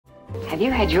Have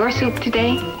you had your soup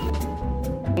today?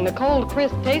 The cold,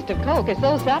 crisp taste of Coke is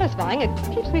so satisfying,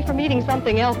 it keeps me from eating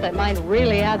something else that might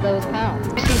really add those pounds.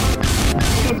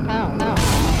 Pounds.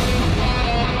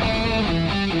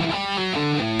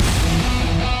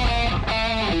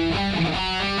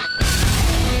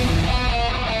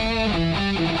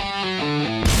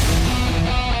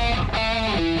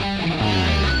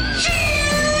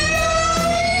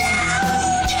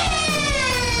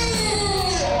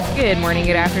 Good morning,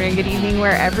 good afternoon, good evening,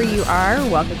 wherever you are.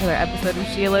 Welcome to another episode of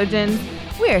Sheologians.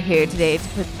 We are here today to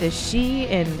put the she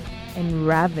in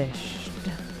ravished.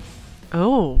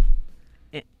 Oh.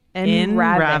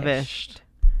 Ravished.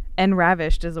 And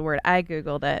ravished is a word. I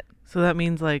Googled it. So that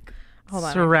means like Hold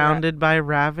on, surrounded by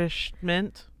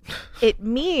ravishment? It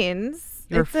means...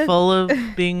 You're full of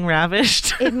being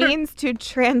ravished? It means to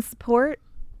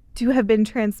have been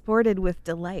transported with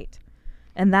delight.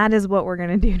 And that is what we're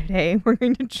going to do today. We're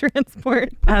going to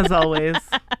transport, as always,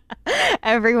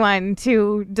 everyone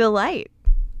to delight.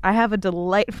 I have a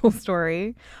delightful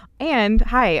story. And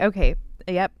back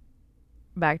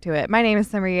to it. My name is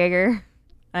Summer Yeager.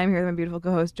 I'm here with my beautiful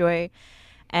co-host Joy.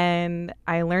 And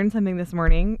I learned something this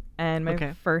morning. And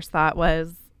my first thought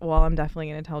was, well, I'm definitely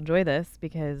going to tell Joy this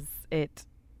because it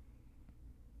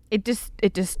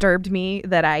disturbed me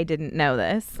that I didn't know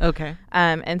this. Okay.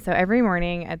 And so every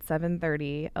morning at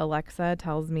 7:30, Alexa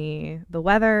tells me the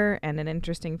weather and an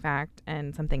interesting fact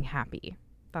and something happy.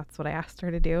 That's what I asked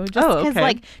her to do.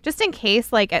 Just in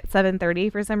case, like at 7:30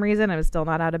 for some reason I was still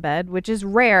not out of bed, which is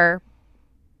rare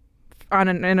in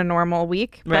a normal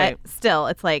week. Right. But still,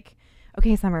 it's like,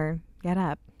 okay, Summer, get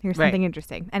up. Here's something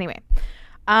interesting. Anyway,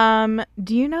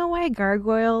 do you know why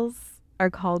gargoyles are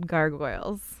called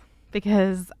gargoyles?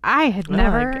 Because I had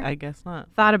never I guess not.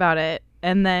 thought about it.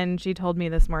 And then she told me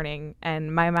this morning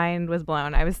and my mind was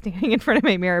blown. I was standing in front of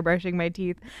my mirror brushing my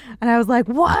teeth and I was like,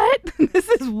 what? This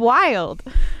is wild.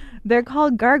 They're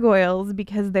called gargoyles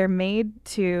because they're made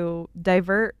to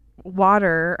divert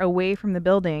water away from the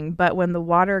building. But when the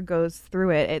water goes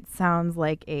through it, it sounds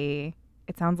like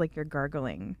you're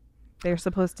gargling. They're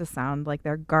supposed to sound like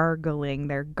they're gargling.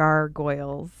 They're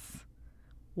gargoyles.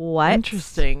 What?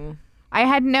 Interesting. I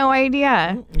had no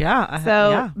idea. Yeah.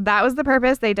 That was the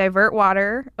purpose. They divert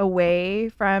water away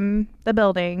from the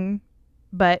building,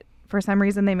 but for some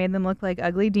reason they made them look like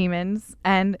ugly demons,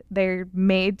 and they're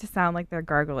made to sound like they're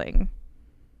gargling.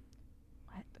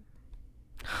 What?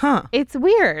 Huh. It's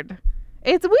weird.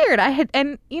 I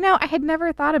had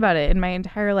never thought about it in my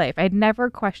entire life. I'd never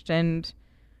questioned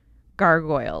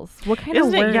gargoyles. What kind of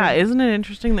word? Isn't it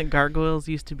interesting that gargoyles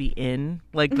used to be in?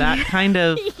 Like that kind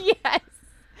of... Yes.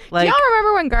 Like, do y'all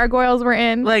remember when gargoyles were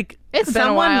in? Like, it's been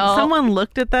a while. Someone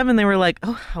looked at them and they were like,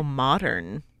 oh, how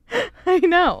modern. I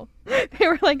know. They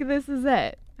were like, this is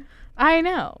it. I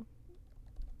know.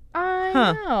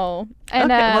 And,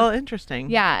 okay, interesting.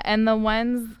 Yeah, and the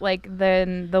ones, like,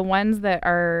 the ones that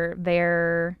are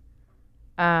there,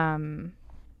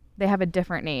 they have a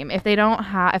different name. If they don't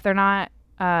sound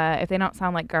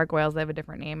like gargoyles, they have a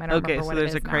different name. I don't remember what it is. Okay,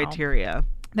 so there's a criteria.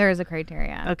 There is a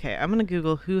criteria. Okay, I'm going to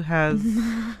Google who has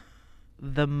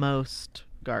the most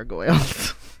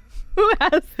gargoyles. Who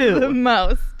has the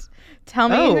most? Tell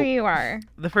me who you are.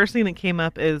 The first thing that came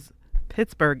up is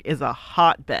Pittsburgh is a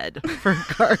hotbed for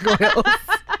gargoyles.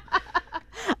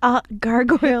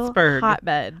 Gargoyle Pittsburgh.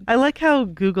 Hotbed. I like how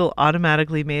Google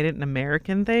automatically made it an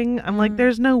American thing. I'm like,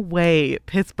 there's no way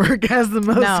Pittsburgh has the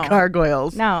most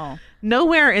gargoyles. No.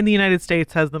 Nowhere in the United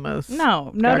States has the most.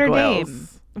 No. Notre gargoyles. Dame.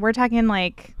 We're talking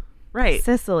like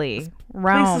Sicily,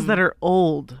 Rome. Places that are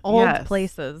old. Old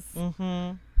places.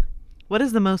 Mm-hmm. What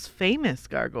is the most famous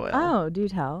gargoyle? Oh, do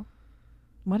tell.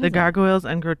 What is the gargoyles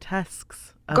and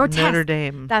grotesques of Notre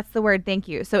Dame. That's the word. Thank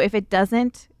you. So if it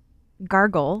doesn't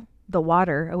gargle the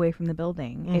water away from the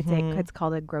building, it's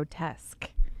called a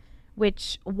grotesque.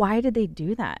 Which, why did they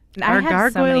do that? Are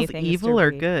gargoyles evil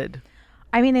or good?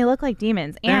 I mean, they look like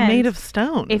demons. They're made of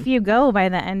stone. If you go by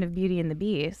the end of Beauty and the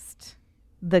Beast,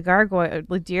 the gargoyle,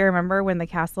 do you remember when the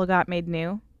castle got made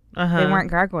new? They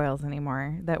weren't gargoyles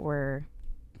anymore that were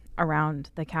around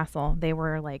the castle. They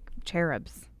were like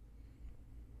cherubs.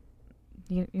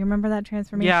 You remember that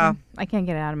transformation? Yeah. I can't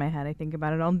get it out of my head. I think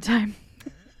about it all the time.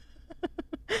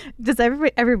 Does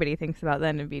everybody thinks about the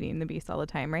end of Beauty and the Beast all the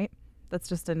time, right? That's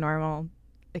just a normal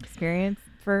experience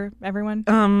for everyone.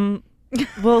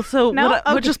 Well, so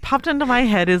what just popped into my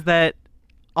head is that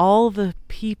all the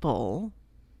people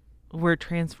were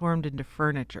transformed into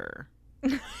furniture.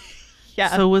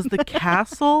 Yeah. So was the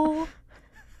castle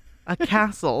a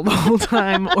castle the whole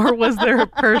time, or was there a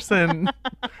person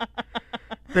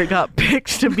that got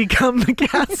picked to become the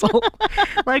castle.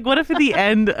 Like, what if at the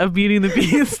end of Beauty and the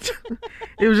Beast,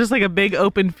 it was just like a big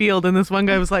open field, and this one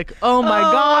guy was like, oh my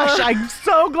gosh, I'm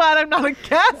so glad I'm not a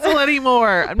castle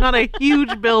anymore. I'm not a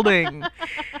huge building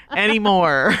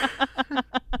anymore.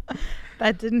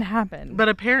 That didn't happen. But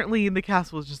apparently the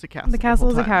castle was just a castle. The castle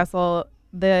whole was a time. castle.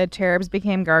 The cherubs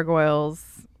became gargoyles.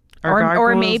 Are or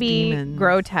gargoyles maybe demons?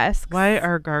 grotesques. Why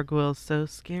are gargoyles so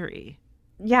scary?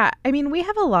 Yeah, I mean, we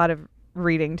have a lot of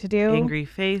reading to do. Angry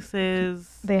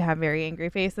faces. They have very angry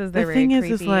faces. The They're thing very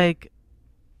is creepy. like,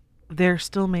 they're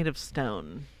still made of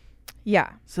stone.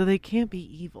 Yeah. So they can't be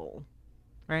evil,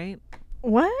 right?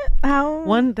 What? How?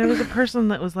 There was a person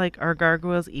that was like, are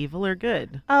gargoyles evil or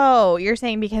good? Oh, you're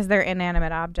saying because they're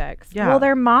inanimate objects. Yeah. Well,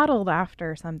 they're modeled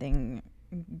after something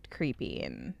creepy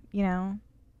and, you know,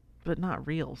 But not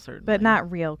real, certainly. but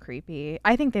not real creepy.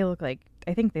 I think they look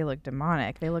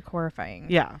demonic. They look horrifying.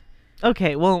 Yeah.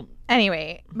 Okay, well.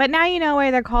 Anyway, but now you know why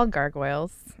they're called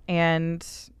gargoyles, and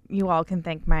you all can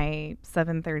thank my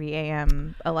 7:30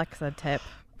 a.m. Alexa tip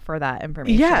for that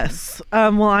information. Yes.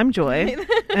 Well, I'm Joy.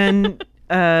 And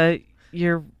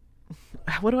you're.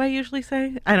 What do I usually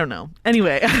say? I don't know.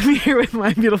 Anyway, I'm here with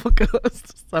my beautiful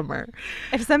co-host, Summer.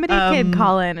 If somebody could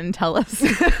call in and tell us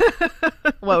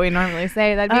what we normally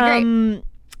say, that'd be great.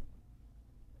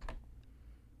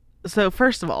 So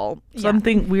first of all, Yeah.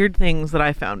 weird things that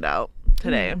I found out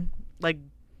today, like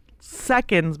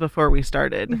seconds before we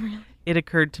started, it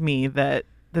occurred to me that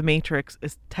The Matrix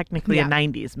is technically a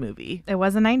 90s movie. It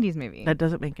was a 90s movie. That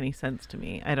doesn't make any sense to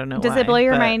me. I don't know Does why, it blow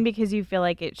your but mind because you feel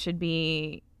like it should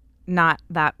be not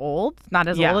that old? Not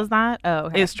as old as that? Oh,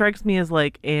 okay. It strikes me as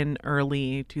like an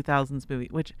early 2000s movie,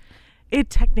 which it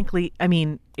technically, I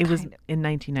mean, it was in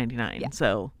 1999. Yeah.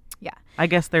 So Yeah. I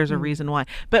guess there's a reason why.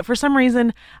 But for some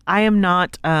reason, I am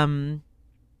not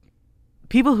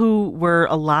people who were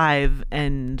alive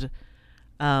and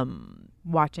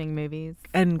Watching movies.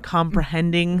 and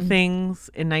comprehending things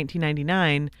in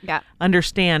 1999 Yeah.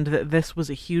 understand that this was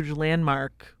a huge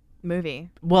landmark. Movie.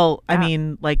 Well, I Yeah.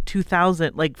 mean, like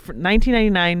 2000, like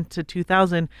 1999 to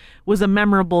 2000 was a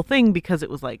memorable thing because it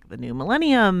was like the new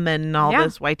millennium and all Yeah.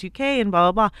 this Y2K and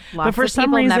blah, blah, blah. Lots But for of some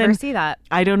people reason, never see that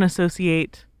I don't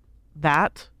associate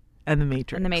that and The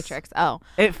Matrix. in The Matrix. Oh.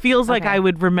 It feels like Okay. I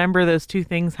would remember those two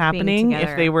things happening if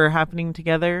together. they were happening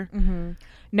together.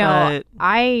 No, But-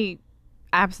 I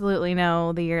absolutely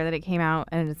know the year that it came out,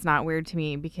 and it's not weird to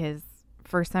me because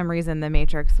for some reason The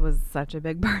Matrix was such a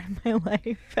big part of my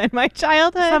life and my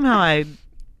childhood. Somehow I'm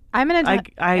gonna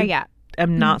I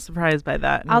am not surprised by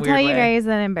that. in a I'll weird tell you way. guys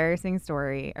an embarrassing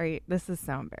story. This is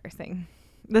so embarrassing.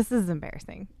 This is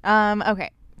embarrassing. Okay.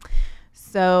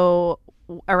 So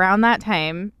around that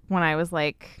time when I was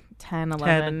like 10,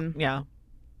 11, Yeah.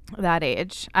 that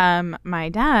age, my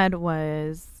dad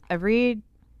was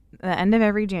the end of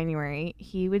every January,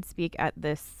 he would speak at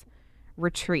this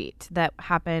retreat that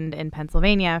happened in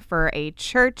Pennsylvania for a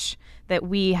church that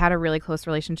we had a really close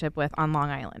relationship with on Long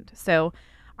Island. So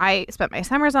I spent my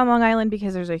summers on Long Island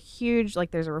because there's a huge,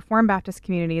 there's a Reformed Baptist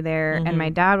community there, and my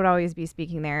dad would always be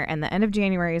speaking there. And the end of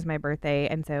January is my birthday,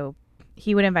 and so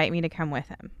he would invite me to come with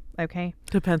him. Okay.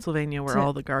 To Pennsylvania, where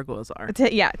all the gargoyles are. To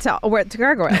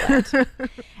Gargoyle Land.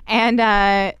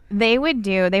 And they would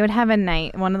have a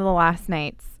night, one of the last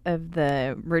nights of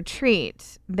the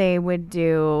retreat, they would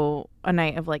do a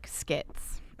night of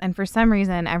skits. And for some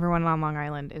reason, everyone on Long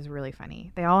Island is really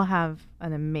funny. They all have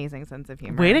an amazing sense of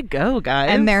humor. Way to go, guys!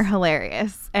 And they're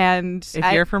hilarious. And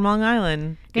if you're from Long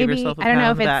Island, give maybe, yourself a I don't pat know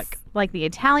on if the it's back. like the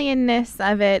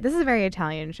Italianness of it. This is a very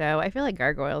Italian show. I feel like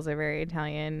gargoyles are very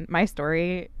Italian. My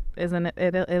story is in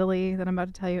Italy that I'm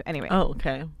about to tell you. Anyway. Oh,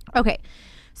 okay. Okay.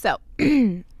 So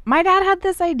my dad had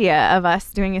this idea of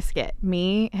us doing a skit,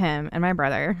 me, him, and my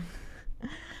brother.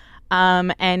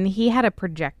 And he had a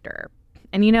projector.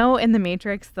 And in the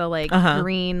Matrix, the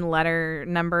green letter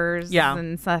numbers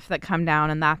and stuff that come down,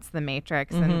 and that's the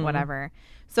Matrix and whatever.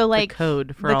 So The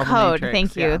code for the all code, the Matrix.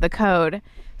 thank you, yeah. the code.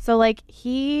 So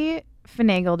he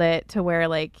finagled it to where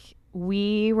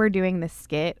we were doing the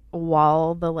skit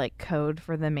while the code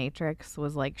for the Matrix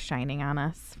was shining on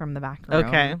us from the back room.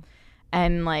 Okay.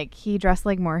 And he dressed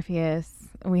like Morpheus.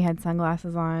 We had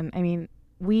sunglasses on. I mean,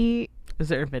 Is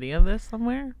there a video of this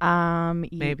somewhere?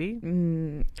 Maybe.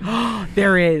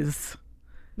 There is.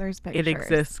 There's pictures. It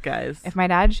exists, guys. If my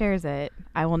dad shares it,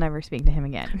 I will never speak to him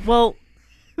again. Well,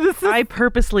 I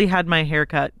purposely had my hair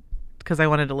cut because I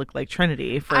wanted to look like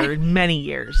Trinity for many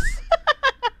years.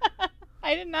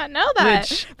 I did not know that.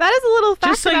 Which, that is a little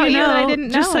fact just so about you know, that I didn't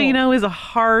know. Just so you know, is a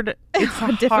hard. It's a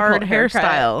difficult hard haircut.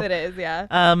 hairstyle. It is, yeah.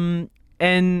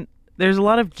 And there's a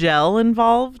lot of gel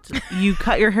involved. You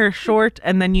cut your hair short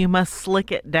and then you must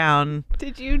slick it down.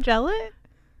 Did you gel it?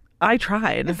 I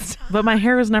tried, but my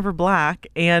hair was never black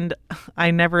and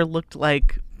I never looked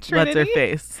like what's her Trinity?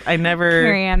 face. I never.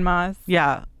 Carrie-Anne Moss.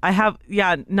 Yeah, I have.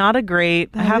 Yeah, not a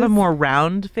great. I have a is more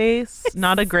round face.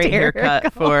 Not a great haircut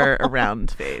hysterical. for a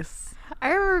round face. I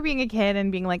remember being a kid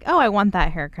and being like, "Oh, I want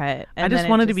that haircut." And I just then it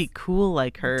wanted to be cool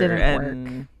like her, didn't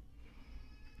and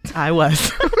I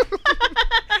was.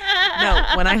 No,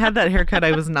 when I had that haircut,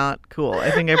 I was not cool.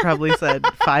 I think I probably said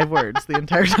 5 words the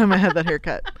entire time I had that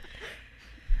haircut.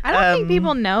 I don't think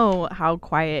people know how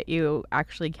quiet you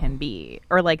actually can be,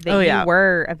 or like that you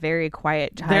were a very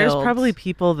quiet child. There's probably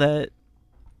people that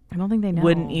I don't think they know.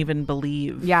 wouldn't even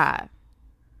believe Yeah,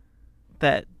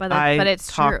 that but I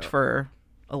it's talked true. for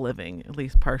a living, at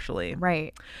least partially.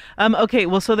 Right. Okay,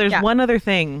 well, so there's Yeah. one other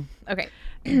thing. Okay.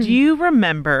 Do you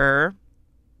remember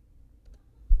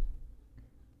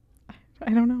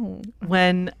I don't know.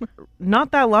 when,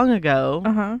 not that long ago,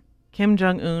 Uh-huh. Kim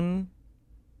Jong-un,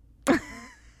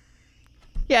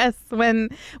 Yes, when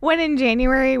in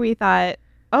January we thought,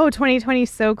 "Oh, 2020 is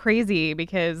so crazy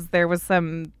because there was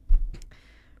some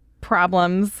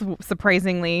problems not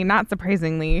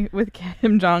surprisingly with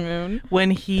Kim Jong-un."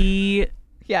 when he,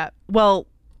 Yeah. well,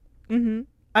 Mhm.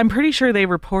 I'm pretty sure they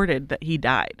reported that he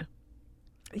died.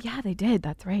 Yeah, they did.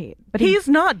 That's right. But He's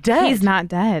not dead. he's not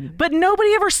dead. But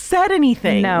nobody ever said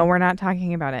anything. No, we're not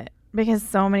talking about it because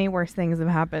so many worse things have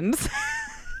happened.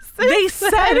 They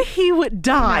said he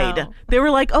died. No. They were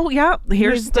like, "Oh yeah,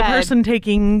 here's He's the dead. person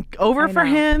taking over I for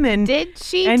know. him." And Did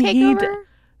she and take he over?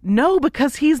 no,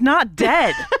 because he's not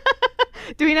dead.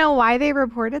 Do we know why they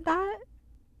reported that?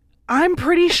 I'm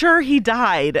pretty sure he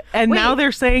died, and now Wait.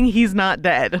 they're saying he's not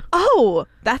dead. Oh,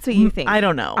 that's what you think. I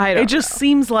don't know. I don't it just know.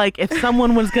 seems like if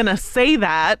someone was gonna say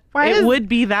that, Why it is- would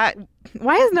be that.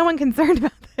 Why is no one concerned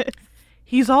about this?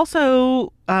 He's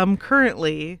also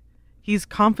currently he's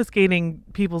confiscating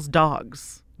people's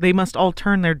dogs. They must all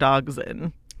turn their dogs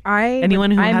in. Anyone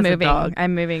who I'm has a moving. dog.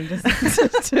 I'm moving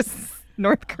to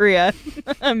North Korea.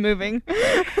 I'm moving.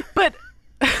 But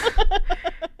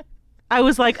I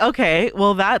was like, okay,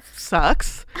 well that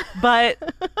sucks. But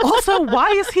also, why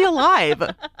is he alive?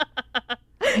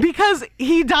 Because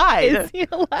he died. Is he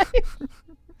alive?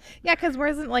 Yeah, because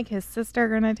wasn't like his sister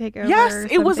gonna take over? Yes, or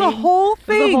it was a something? whole It was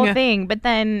thing. a whole thing. But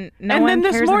then no and one then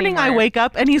this cares morning I anymore. wake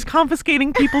up and he's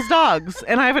confiscating people's dogs,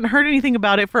 and I haven't heard anything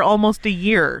about it for almost a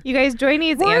year. You guys, Joy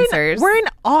needs We're answers. we're in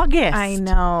August. I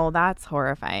know, that's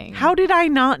horrifying. How did I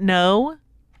not know?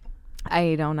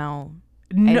 I don't know.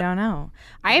 I No, don't know.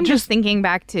 I am just thinking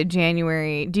back to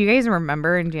January. Do you guys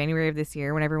remember in January of this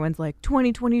year when everyone's like,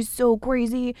 2020 is so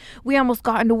crazy. We almost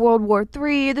got into World War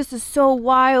III. This is so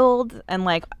wild. And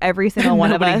like every single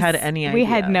one of Nobody us had any we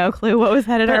had idea. no clue what was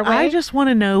headed our but way. I just want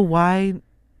to know why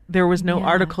there was no Yeah.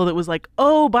 article that was like,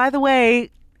 oh, by the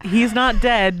way, he's not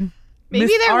dead.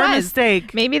 Maybe there our was.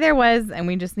 mistake. Maybe there was, and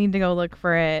we just need to go look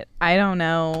for it. I don't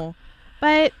know.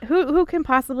 But who can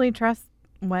possibly trust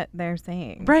what they're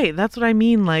saying? Right, that's what I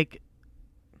mean. Like,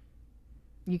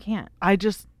 You can't.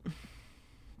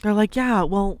 they're like, yeah,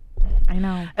 well, I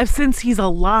know. since he's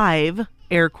alive,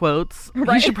 air quotes, he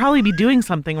Right. should probably be doing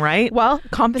something, right? Well, Give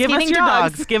confiscating us your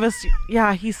dogs. Give us.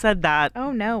 Yeah, he said that.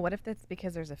 Oh no, what if that's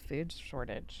because there's a food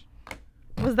shortage?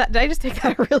 Did I just take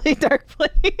that a really dark place?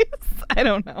 I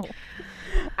don't know.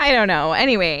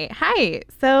 Anyway, hi.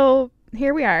 So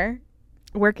here we are.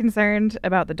 We're concerned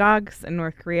about the dogs in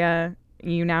North Korea.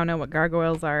 You now know what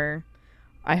gargoyles are.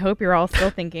 I hope you're all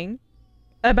still thinking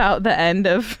about the end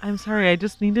of. I'm sorry. I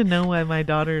just need to know why my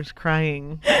daughter's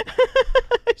crying.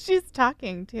 She's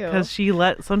talking too. Because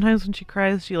sometimes when she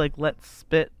cries, she lets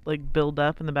spit build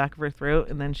up in the back of her throat,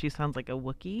 and then she sounds like a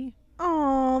Wookiee.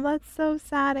 Oh, that's so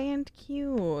sad and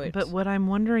cute. But what I'm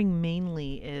wondering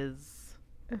mainly is,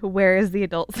 where is the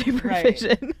adult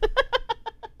supervision?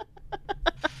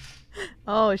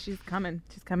 Oh, she's coming.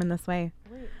 She's coming this way.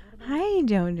 Hi,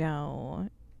 Jojo.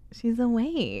 She's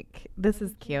awake. This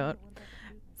is cute.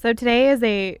 So today is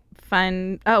a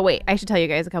fun. Oh wait, I should tell you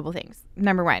guys a couple things.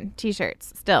 Number 1,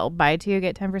 t-shirts. Still buy 2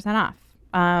 get 10% off.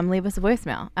 Leave us a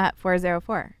voicemail at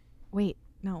 404. Wait,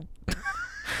 no.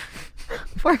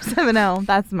 470.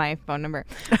 That's my phone number.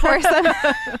 47.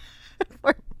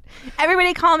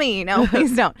 Everybody call me. No,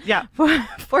 please don't. yeah.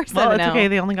 470. Well, it's okay.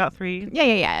 They only got 3.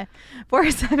 Yeah.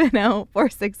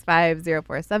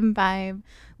 470-465-0475.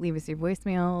 Leave us your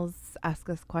voicemails. Ask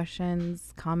us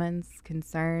questions, comments,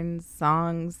 concerns,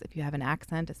 songs. If you have an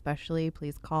accent, especially,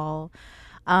 please call.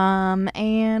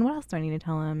 And what else do I need to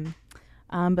tell them?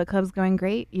 Book club's going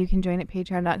great. You can join at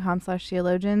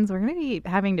patreon.com/theologians. We're going to be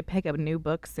having to pick up a new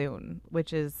book soon,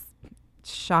 which is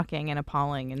shocking and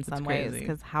appalling in some ways, crazy.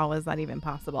 because how is that even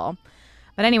possible?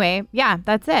 But anyway, yeah,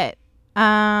 that's it.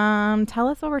 Tell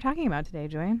us what we're talking about today,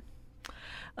 Joy.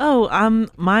 Oh,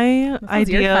 my was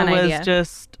your idea fun was idea.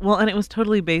 just, well, and it was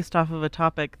totally based off of a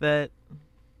topic that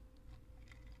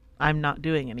I'm not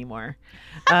doing anymore.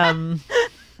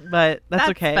 But that's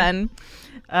okay. Fun.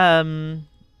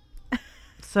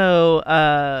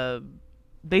 So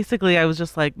basically I was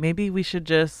just like, maybe we should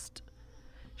just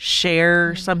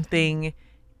share something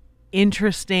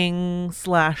interesting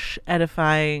 /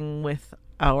 edifying with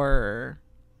our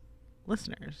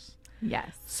listeners.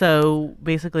 Yes. So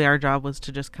basically our job was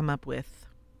to just come up with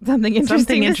Something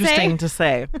interesting, to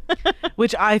say,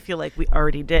 which I feel like we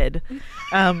already did.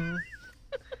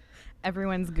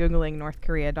 Everyone's Googling North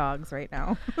Korea dogs right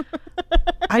now.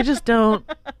 I just don't.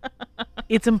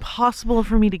 It's impossible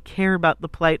for me to care about the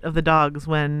plight of the dogs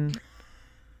when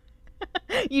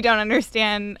You don't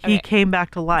understand. he Okay. came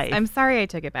back to life. I'm sorry I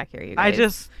took it back here, you guys. I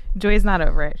just. Joy's not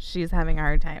over it. She's having a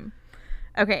hard time.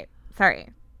 Okay, sorry.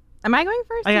 Am I going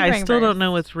first? I You still going don't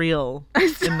know what's real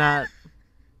in that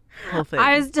whole thing.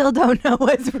 I still don't know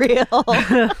what's real.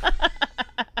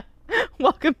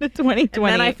 Welcome to 2020. And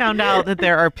then I found out that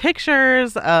there are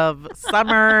pictures of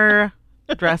Summer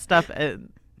dressed up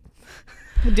in.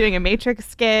 doing a Matrix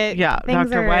skit. Yeah,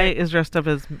 Things Dr. are- White is dressed up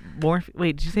as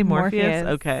Wait, did you say Morpheus?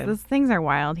 Okay. Those things are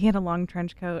wild. He had a long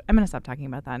trench coat. I'm gonna stop talking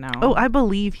about that now. Oh, I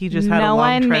believe he just had a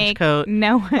long trench coat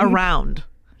No one around.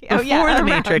 Oh, Before yeah, the around.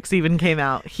 Matrix even came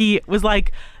out, he was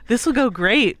like, "This will go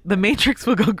great. The Matrix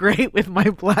will go great with my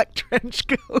black trench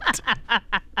coat."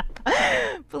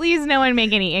 Please, no one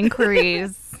make any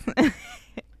inquiries.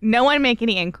 No one make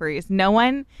any inquiries. No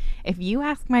one. If you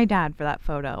ask my dad for that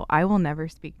photo, I will never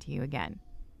speak to you again.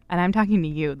 And I'm talking to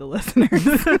you, the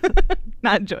listeners,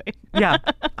 not Joy. Yeah,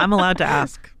 I'm allowed to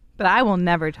ask. But I will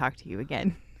never talk to you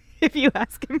again if you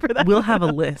ask him for that. We'll have a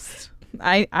list.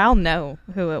 I'll know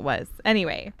who it was.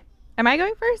 Anyway, am I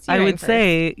going first? You I going would first?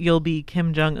 say you'll be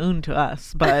Kim Jong-un to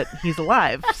us, but he's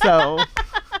alive, so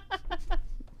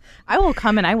I will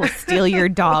come and I will steal your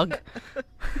dog.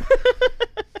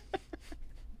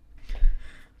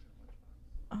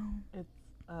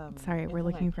 Sorry, we're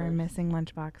looking for a missing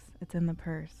lunchbox. It's in the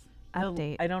purse.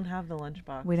 Update. I don't have the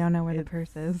lunchbox. We don't know where the It's-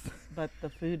 purse is. But the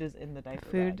food is in the diaper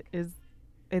Food bag. is,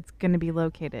 it's going to be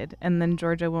located, and then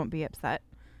Georgia won't be upset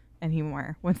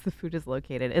anymore once the food is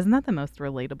located. Isn't that the most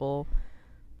relatable?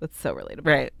 That's so relatable.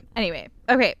 Right. Anyway,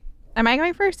 okay. Am I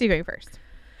going first? Are you going first?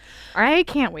 I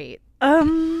can't wait.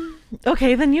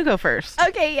 Okay, then you go first.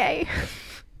 Okay, yay.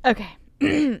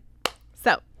 Okay.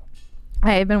 So,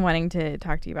 I have been wanting to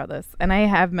talk to you about this, and I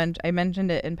have I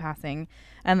mentioned it in passing,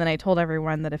 and then I told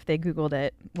everyone that if they Googled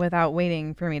it without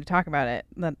waiting for me to talk about it,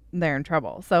 that they're in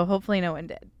trouble. So hopefully no one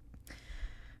did,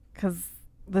 because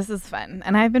this is fun,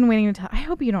 and I've been waiting to tell. I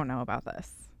hope you don't know about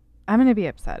this. I'm gonna be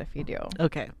upset if you do.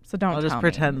 Okay. So don't. I'll just tell me.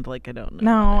 pretend like I don't know.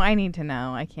 No, I need to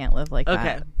know. I can't live like Okay.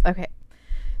 that. Okay.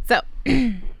 So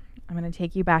I'm going to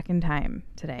take you back in time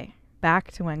today.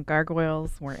 Back to when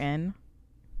gargoyles were in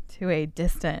to a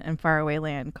distant and faraway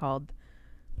land called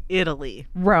Italy.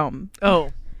 Rome.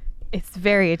 Oh. It's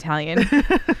very Italian.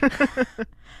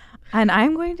 And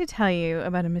I'm going to tell you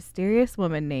about a mysterious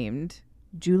woman named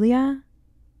Julia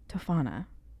Tofana,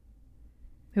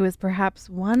 who is perhaps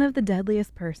one of the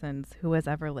deadliest persons who has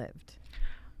ever lived.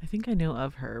 I think I know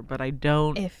of her, but I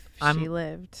don't. If she I'm-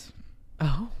 lived.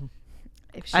 Oh.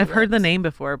 If she I've heard the lived. name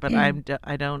before, but I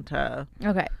don't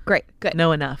Okay, great, good.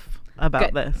 know enough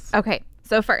about Good. this. Okay,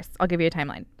 so first, I'll give you a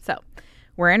timeline. So,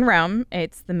 we're in Rome.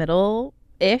 It's the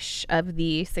middle-ish of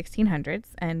the 1600s,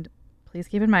 and please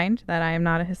keep in mind that I am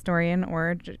not a historian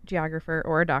or a geographer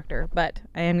or a doctor, but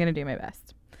I am going to do my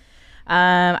best.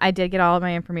 I did get all of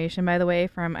my information, by the way,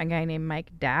 from a guy named Mike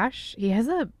Dash.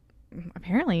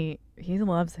 Apparently, he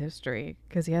loves history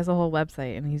because he has a whole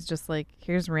website, and he's just like,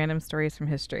 here's random stories from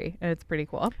history, and it's pretty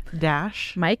cool.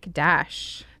 Dash. Mike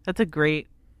Dash. That's a great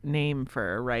name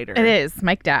for a writer. It is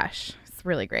Mike Dash. It's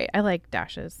really great. I like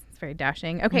dashes. It's very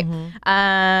dashing. Okay.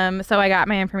 Mm-hmm. So I got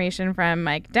my information from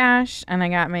Mike Dash, and I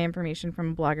got my information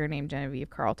from a blogger named Genevieve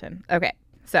Carlton. Okay.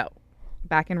 So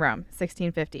back in Rome,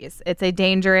 1650s. It's a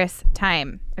dangerous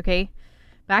time. Okay.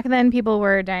 Back then, people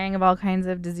were dying of all kinds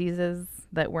of diseases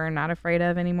that we're not afraid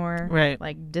of anymore. Right.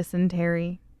 Like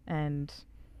dysentery, and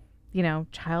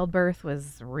childbirth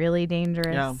was really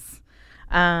dangerous.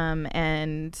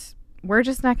 And we're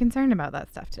just not concerned about that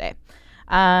stuff today.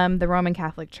 The Roman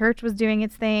Catholic Church was doing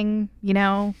its thing,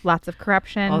 lots of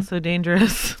corruption, Also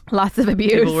dangerous. lots of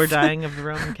abuse. People were dying of the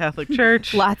Roman Catholic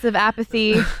Church. Lots of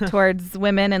apathy towards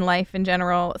women and life in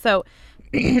general. So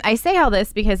I say all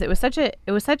this because it was such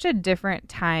a different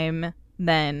time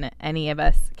than any of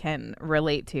us can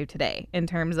relate to today in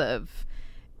terms of,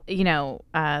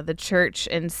 the church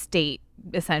and state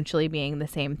essentially being the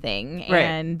same thing, Right.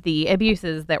 and the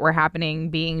abuses that were happening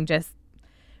being just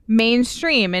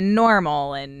mainstream and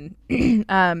normal. And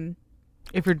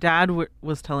If your dad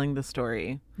was telling the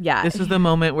story, yeah, this is the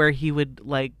moment where he would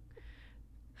like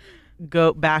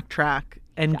go backtrack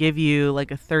and give you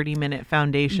like a 30-minute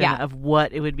foundation Yeah. of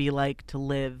what it would be like to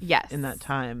live Yes. in that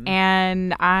time.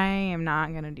 and I am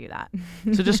not going to do that.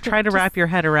 So just try to wrap your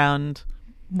head around.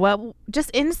 Just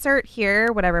insert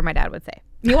here whatever my dad would say.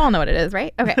 You all know what it is,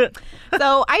 right? Okay.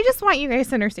 So I just want you guys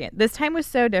to understand this time was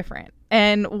so different.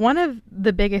 And one of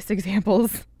the biggest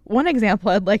examples, one example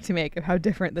I'd like to make of how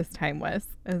different this time was,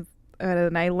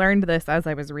 and I learned this as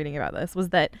I was reading about this, was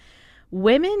that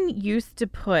women used to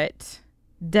put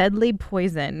deadly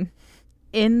poison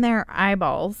in their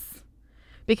eyeballs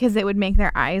because it would make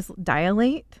their eyes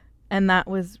dilate. And that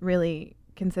was really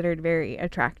considered very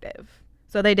attractive.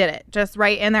 So they did it just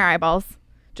right in their eyeballs.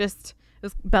 It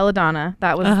was belladonna.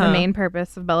 That was the main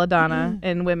purpose of belladonna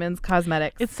in women's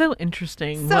cosmetics. It's so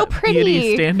interesting. So what pretty.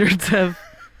 Beauty standards have.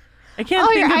 I can't Oh,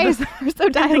 think your of eyes the, are so I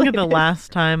can't think of the dilated.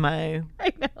 last time I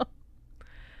I know.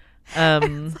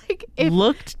 Like if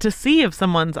looked to see if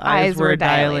someone's eyes were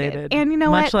dilated. And you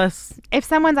know much what? less If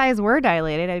someone's eyes were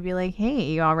dilated, I'd be like, "Hey,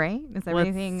 you all right? Is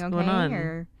everything okay?" going on?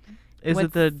 Or is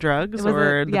it the drugs was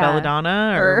or it- the yeah.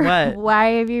 belladonna or what? Why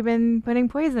have you been putting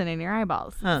poison in your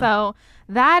eyeballs? Huh. So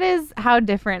that is how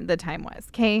different the time was.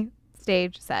 Okay,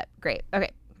 stage set, great.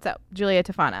 Okay, so Julia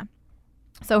Tofana.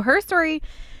 So her story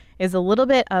is a little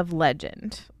bit of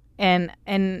legend, and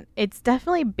it's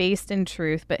definitely based in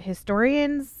truth, but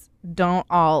historians don't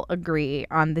all agree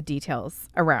on the details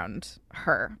around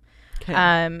her.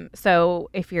 Okay. So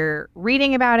if you're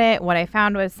reading about it, what I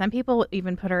found was some people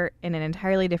even put her in an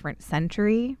entirely different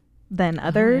century than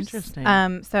others.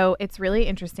 interesting. So it's really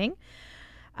interesting.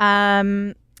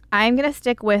 I'm going to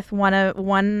stick with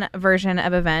one version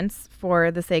of events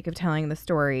for the sake of telling the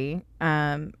story.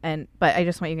 But I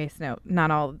just want you guys to know,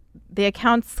 not all the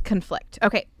accounts conflict.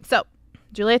 Okay, so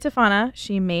Julia Tofana,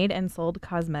 she made and sold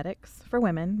cosmetics for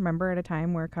women. Remember at a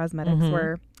time where cosmetics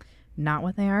were not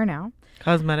what they are now.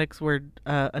 Cosmetics were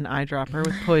an eyedropper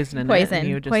with poison in it. Poison. And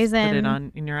you would just Poison. put it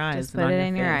on in your eyes. Just and put on it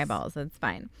in your face. eyeballs. It's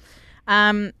fine.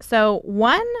 So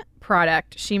one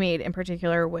product she made in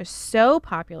particular was so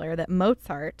popular that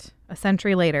Mozart, a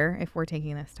century later, if we're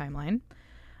taking this timeline,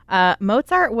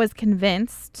 Mozart was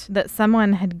convinced that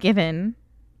someone had given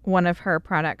one of her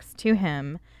products to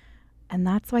him, and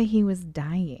that's why he was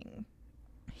dying.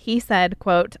 He said,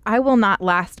 quote, "I will not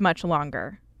last much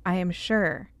longer. I am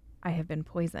sure I have been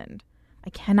poisoned. I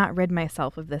cannot rid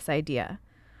myself of this idea.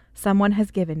 Someone has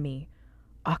given me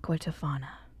aqua tofana."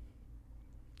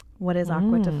 What is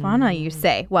aqua tofana, you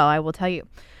say? Well, I will tell you.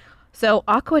 So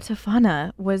aqua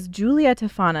tofana was Julia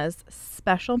Tofana's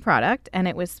special product, and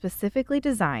it was specifically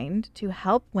designed to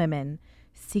help women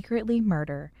secretly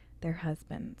murder their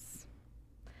husbands.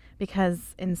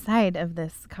 Because inside of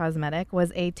this cosmetic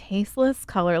was a tasteless,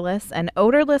 colorless, and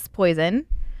odorless poison,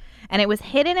 and it was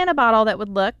hidden in a bottle that would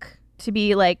look to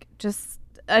be like just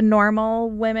a normal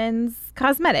women's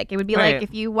cosmetic. It would be Right. like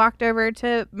if you walked over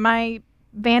to my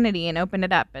vanity and opened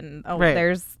it up and Right.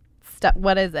 there's stuff.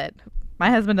 What is it? My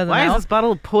husband doesn't Why know. is this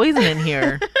bottle of poison in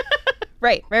here?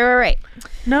 Right.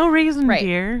 No reason, Right.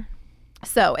 dear.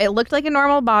 So it looked like a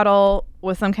normal bottle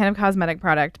with some kind of cosmetic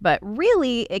product, but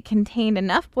really it contained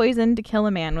enough poison to kill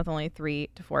a man with only 3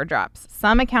 to 4 drops.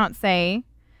 Some accounts say,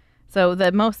 so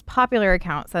the most popular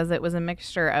account says it was a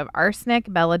mixture of arsenic,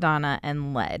 belladonna,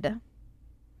 and lead.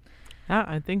 Yeah,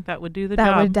 I think that would do the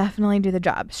That job. would definitely do the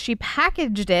job. She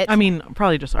packaged it. I mean,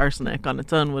 probably just arsenic on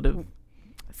its own would have.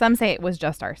 Some say it was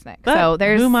just arsenic. But So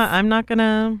there's I'm not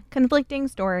gonna. conflicting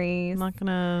stories. I'm not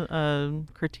gonna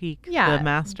critique Yeah. the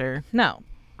master. No,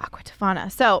 aqua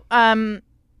tofana. So,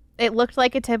 it looked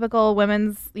like a typical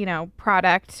women's,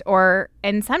 product,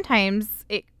 and sometimes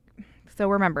it. So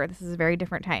remember, this is a very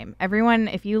different time. Everyone,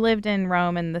 if you lived in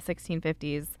Rome in the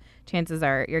 1650s, chances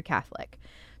are you're Catholic.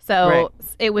 So Right.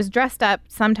 it was dressed up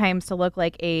sometimes to look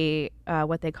like a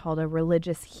what they called a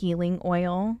religious healing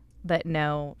oil.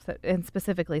 And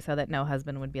specifically so that no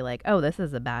husband would be like, "Oh, this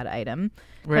is a bad item,"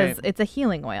 because Right. it's a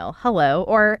healing oil. Hello,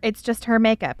 or it's just her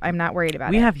makeup. I'm not worried about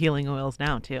We it. have healing oils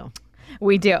now too.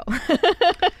 We do.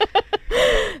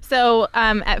 So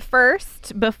at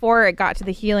first, before it got to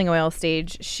the healing oil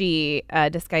stage, she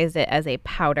disguised it as a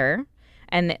powder.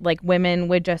 And like women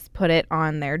would just put it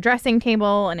on their dressing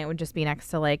table, and it would just be next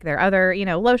to like their other,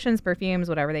 lotions, perfumes,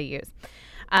 whatever they use.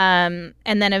 And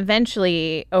then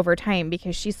eventually over time,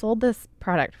 because she sold this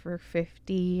product for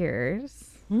 50 years,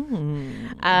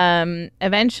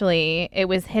 Eventually, it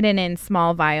was hidden in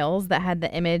small vials that had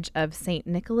the image of Saint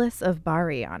Nicholas of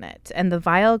Bari on it, and the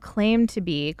vial claimed to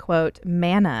be, quote,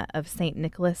 manna of Saint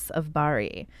Nicholas of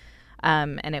Bari,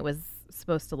 and it was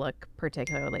supposed to look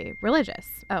particularly religious.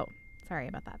 Oh, sorry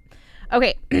about that.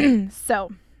 Okay,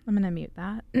 so I'm gonna mute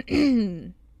that.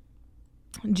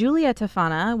 Julia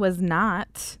Tofana was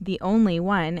not the only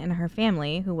one in her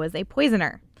family who was a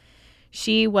poisoner.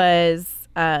 She was,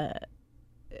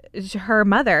 her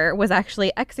mother was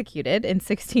actually executed in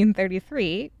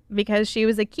 1633 because she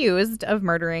was accused of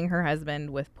murdering her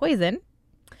husband with poison.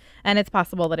 And it's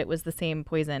possible that it was the same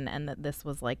poison and that this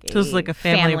was like So it was like a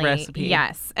family recipe.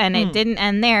 Yes. And it didn't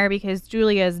end there because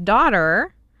Julia's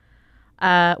daughter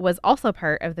was also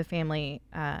part of the family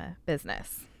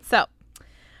business. So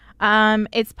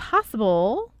it's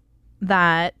possible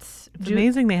that It's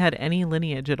amazing they had any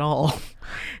lineage at all.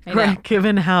 I know.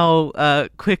 Given how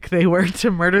quick they were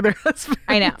to murder their husbands.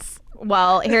 I know.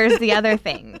 Well, here's the other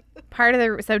thing.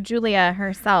 So Julia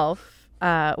herself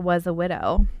was a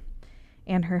widow,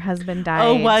 and her husband died.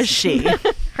 Oh, was she?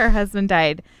 Her husband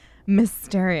died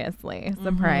mysteriously.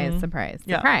 Surprise, surprise,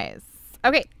 Yeah. surprise.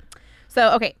 Okay.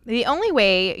 So, the only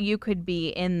way you could be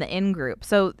in the in-group.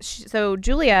 So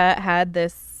Julia had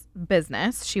this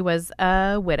business. She was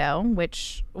a widow,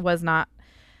 which was not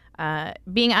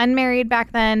being unmarried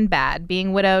back then bad.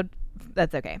 Being widowed,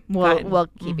 that's okay. We'll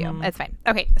keep you. It's fine.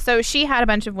 Okay, so she had a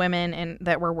bunch of women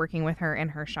that were working with her in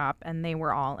her shop, and they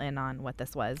were all in on what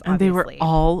this was. And they were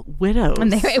all widows.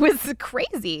 And it was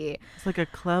crazy. It's like a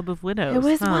club of widows. It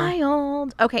was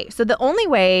wild. Okay, so the only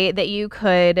way that you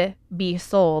could be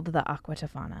sold the Aqua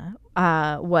Tofana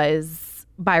was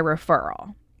by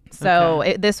referral.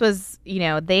 So this was,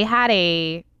 they had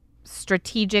a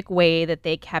strategic way that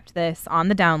they kept this on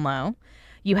the down low.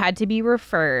 You had to be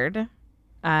referred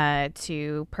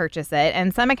to purchase it.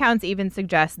 And some accounts even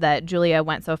suggest that Julia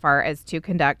went so far as to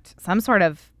conduct some sort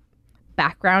of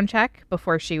background check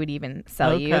before she would even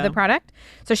sell you the product.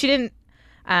 So she didn't,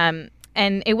 and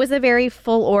it was a very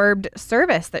full-orbed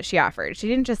service that she offered. She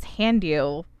didn't just hand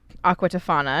you Aqua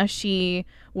Tofana. She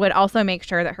would also make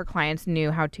sure that her clients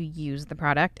knew how to use the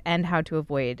product and how to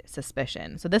avoid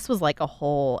suspicion. So this was like a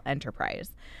whole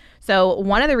enterprise. So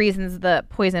one of the reasons the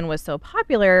poison was so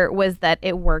popular was that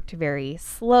it worked very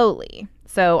slowly.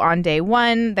 So on day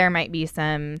one, there might be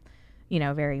some,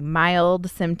 very mild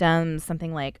symptoms,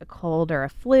 something like a cold or a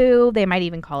flu. They might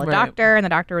even call a doctor, and the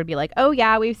doctor would be like, oh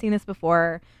yeah, we've seen this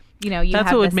before. You That's have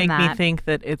what would this make and me that. think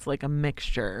that it's like a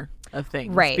mixture of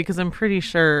things. Right. Because I'm pretty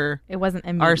sure It wasn't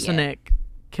immediate. arsenic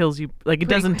kills you. Like, it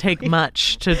doesn't take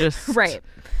much to just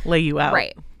lay you out.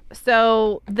 Right.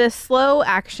 So the slow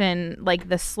action, like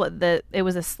it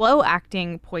was a slow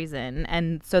acting poison,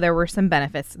 and so there were some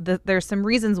benefits. There's some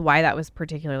reasons why that was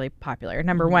particularly popular.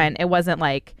 Number one, it wasn't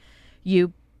like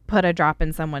you put a drop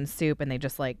in someone's soup and they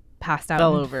just like passed out,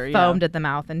 Fell and over, foamed at the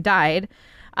mouth and died.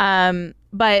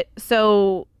 But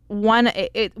so one,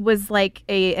 it was like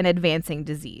an advancing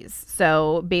disease.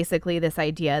 So basically, this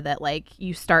idea that like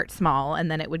you start small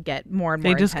and then it would get more and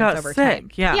more They just intense got over sick.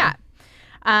 time. Yeah. Yeah.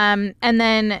 And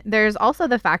then there's also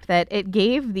the fact that it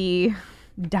gave the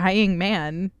dying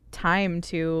man time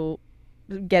to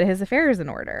get his affairs in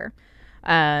order.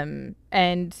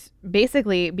 And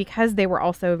basically, because they were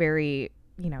also very,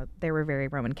 they were very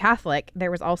Roman Catholic, there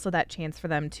was also that chance for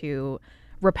them to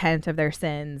repent of their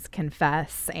sins,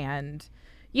 confess, and,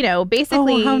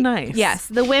 basically. Oh, how nice. Yes.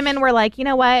 The women were like, you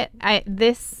know what?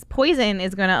 This poison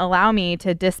is going to allow me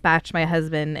to dispatch my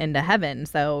husband into heaven.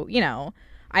 So,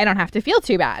 I don't have to feel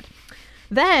too bad.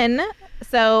 Then,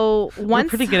 so once...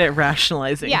 We're pretty good at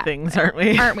rationalizing things, aren't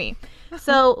we? Aren't we?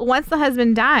 So once the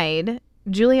husband died,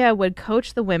 Julia would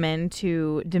coach the women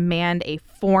to demand a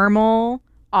formal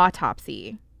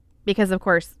autopsy because, of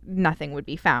course, nothing would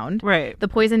be found. Right. The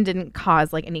poison didn't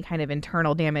cause like any kind of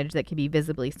internal damage that could be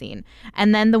visibly seen.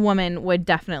 And then the woman would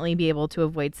definitely be able to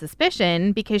avoid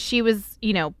suspicion because she was,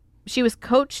 she was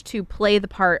coached to play the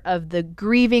part of the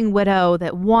grieving widow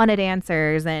that wanted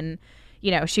answers, and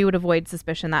she would avoid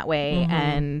suspicion that way.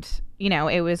 And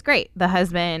it was great. The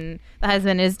husband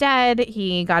is dead.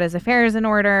 He got his affairs in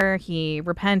order. He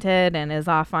repented and is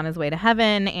off on his way to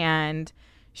heaven, and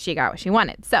she got what she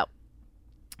wanted. So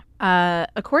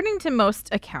according to most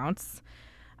accounts,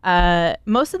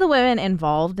 most of the women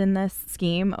involved in this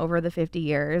scheme over the 50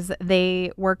 years,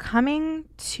 they were coming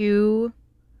to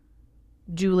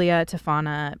Julia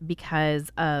Tofana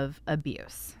because of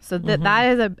abuse. So that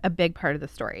is a big part of the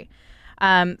story.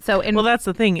 Well, that's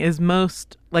the thing is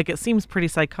most, like, it seems pretty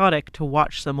psychotic to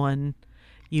watch someone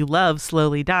you love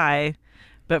slowly die,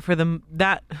 but for them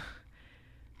I'm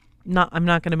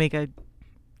not going to make a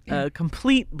a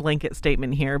complete blanket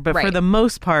statement here, but for Right. the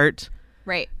most part,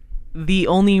 Right. the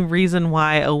only reason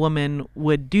why a woman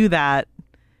would do that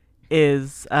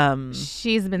is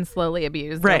She's been slowly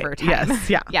abused right. over time. Yes,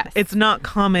 yeah. Yes. It's not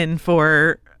common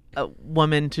for a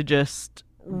woman to just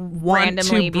want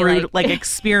Randomly to be like-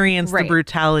 experience Right. the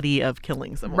brutality of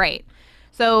killing someone. Right.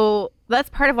 So that's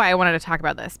part of why I wanted to talk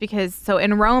about this, because so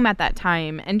in Rome at that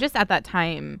time, and just at that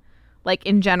time, like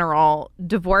in general,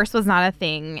 divorce was not a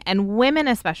thing, and women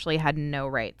especially had no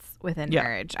rights within Yeah.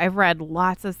 marriage. I've read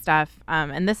lots of stuff,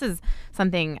 and this is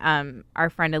something our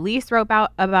friend Elise wrote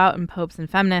about in Popes and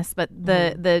Feminists, but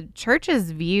the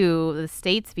church's view, the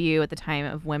state's view at the time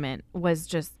of women was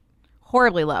just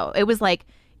horribly low. It was like,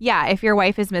 yeah, if your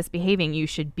wife is misbehaving, you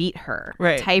should beat her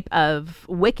Right. type of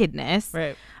wickedness.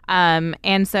 Right.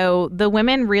 And so the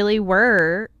women really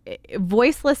were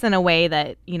voiceless in a way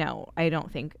that, you know, I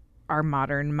don't think our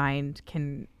modern mind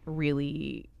can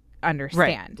really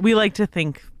understand. Right. We like to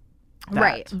think that,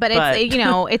 Right. But it's, you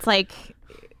know, it's like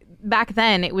back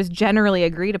then it was generally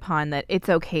agreed upon that it's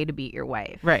okay to beat your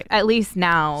wife. Right. At least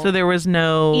now. So there was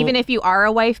no Even if you are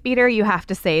a wife beater, you have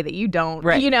to say that you don't.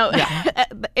 Right. You know,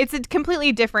 it's a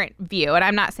completely different view. And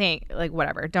I'm not saying, like,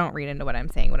 whatever. Don't read into what I'm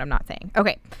saying, what I'm not saying.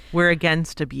 Okay. we're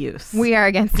against abuse. We are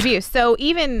against abuse. So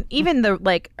even the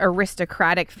like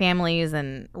aristocratic families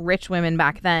and rich women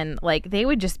back then, like they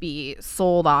would just be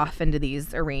sold off into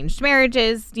these arranged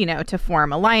marriages, you know, to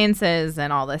form alliances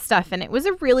and all this stuff. And it was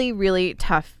a really, really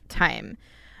tough time.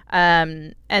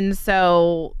 And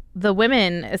so the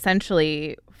women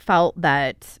essentially felt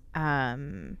that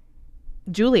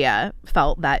Julia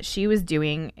felt that she was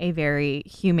doing a very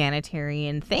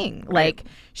humanitarian thing. Right. Like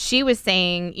she was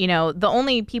saying, you know, the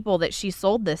only people that she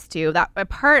sold this to, that a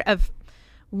part of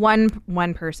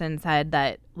one person said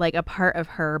that like a part of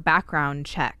her background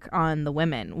check on the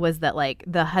women was that like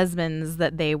the husbands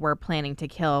that they were planning to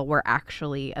kill were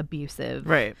actually abusive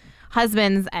Right.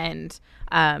 husbands, and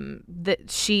that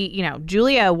she, you know,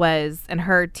 Julia was, and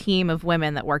her team of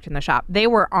women that worked in the shop, they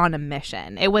were on a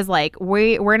mission. It was like,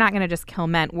 we're not going to just kill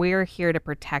men, we're here to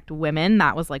protect women.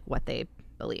 That was like what they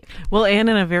believed. Well, and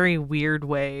in a very weird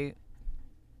way,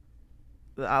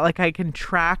 like I can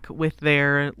track with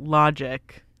their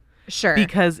logic Sure.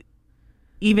 because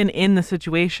even in the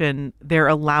situation, they're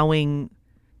allowing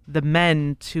the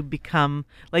men to become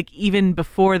like even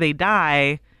before they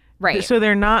die. Right. So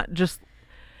they're not just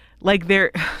like they're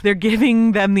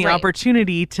giving them the Right.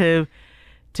 opportunity to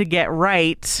get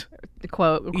right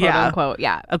quote Yeah. unquote,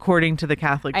 yeah, according to the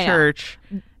Catholic I know. Church,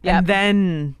 Yep.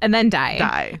 and and then die.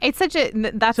 Die. It's such a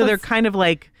that's so they're what's- kind of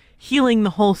like healing the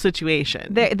whole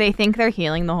situation. they think they're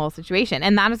healing the whole situation,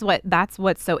 and that's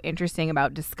what's so interesting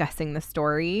about discussing the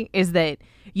story, is that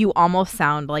you almost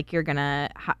sound like you're gonna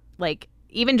like,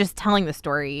 even just telling the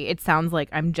story, it sounds like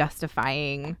I'm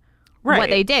justifying what Right.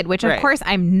 they did, which of Right. course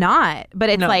I'm not. But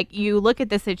it's No. like you look at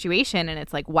the situation and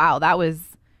it's like, wow, that was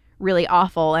really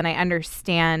awful. And I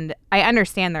understand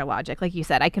their logic. Like you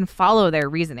said, I can follow their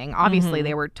reasoning. Obviously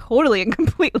they were totally and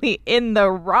completely in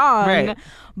the wrong. Right.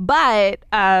 But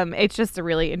it's just a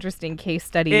really interesting case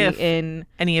study If in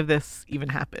any of this even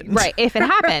happened. right, if it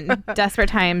happened. Desperate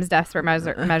times, desperate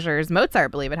measures.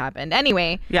 Mozart believed it happened.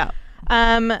 Anyway, Yeah.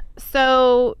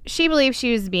 so she believed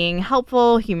she was being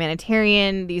helpful,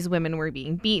 humanitarian. These women were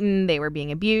being beaten. They were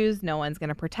being abused. No one's going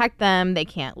to protect them. They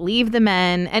can't leave the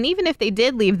men. And even if they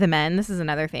did leave the men, this is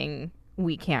another thing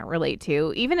we can't relate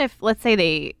to. Even if, let's say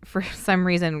they, for some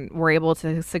reason, were able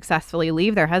to successfully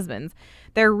leave their husbands,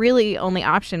 their really only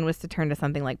option was to turn to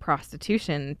something like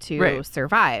prostitution to Right.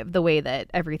 survive, the way that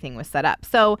everything was set up.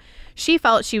 So she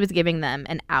felt she was giving them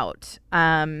an out.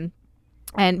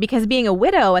 And because being a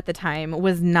widow at the time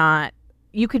was not,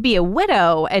 you could be a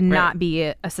widow and Right. not be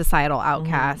a societal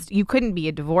outcast. You couldn't be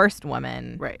a divorced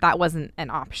woman. Right. That wasn't an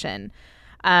option.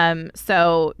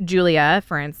 So Julia,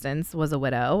 for instance, was a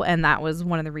widow, and that was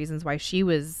one of the reasons why she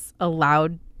was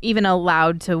allowed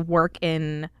to work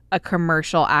in a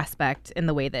commercial aspect in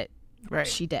the way that Right.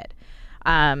 she did.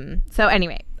 So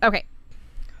anyway, okay.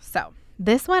 So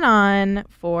this went on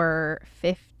for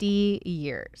 50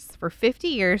 years. For 50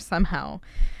 years somehow.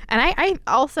 And I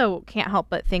also can't help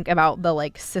but think about the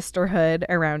like sisterhood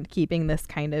around keeping this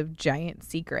kind of giant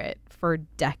secret for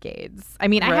decades. I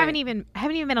mean, I Right. haven't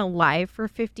even been alive for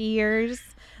 50 years.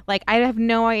 Like I have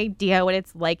no idea what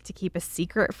it's like to keep a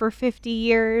secret for 50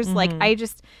 years. Like I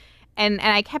just and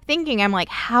I kept thinking, I'm like,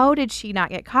 how did she not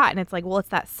get caught? And it's like, well, it's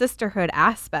that sisterhood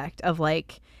aspect of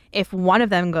like, if one of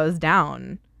them goes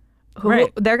down,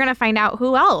 Right. they're going to find out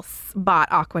who else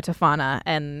bought Aqua Tofana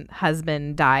and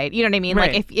husband died. You know what I mean?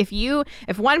 Right. Like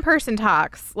if one person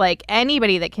talks, like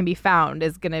anybody that can be found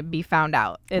is going to be found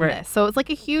out in Right. this. So it's like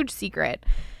a huge secret.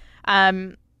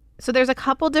 So there's a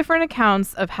couple different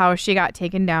accounts of how she got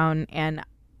taken down, and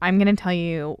I'm going to tell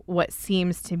you what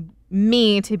seems to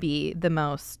me to be the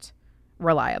most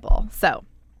reliable. So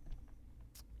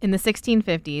in the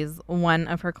 1650s, one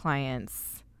of her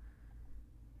clients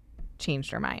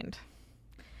changed her mind.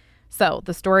 So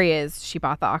the story is she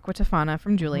bought the Aqua Tofana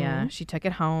from Julia. She took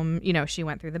it home. You know, she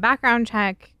went through the background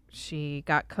check. She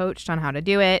got coached on how to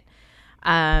do it.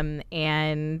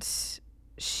 And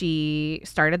she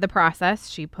started the process.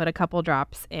 She put a couple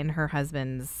drops in her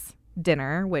husband's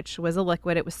dinner, which was a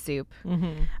liquid. It was soup.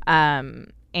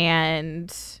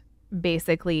 And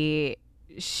basically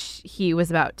he was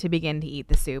about to begin to eat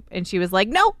the soup. And she was like,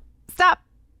 no, stop.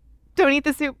 Don't eat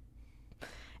the soup.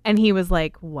 And he was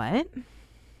like, what?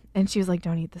 And she was like,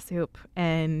 don't eat the soup.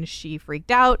 And she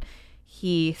freaked out.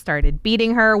 He started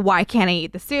beating her. Why can't I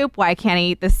eat the soup? Why can't I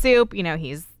eat the soup? You know,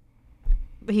 he's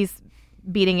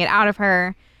beating it out of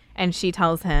her. And she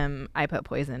tells him, I put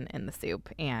poison in the soup.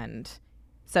 And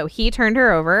so he turned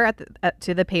her over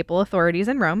to the papal authorities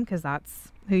in Rome, because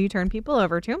that's who you turn people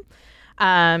over to.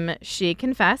 She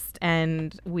confessed,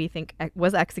 and we think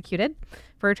was executed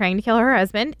for trying to kill her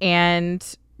husband. And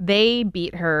they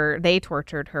beat her. They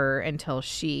tortured her until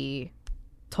she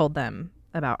told them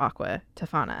about Aqua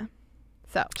Tofana.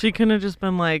 So She couldn't have just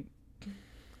been like,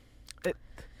 it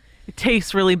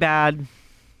tastes really bad.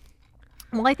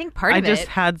 well, I think part I of just it.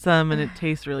 had some and it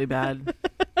tastes really bad.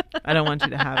 I don't want you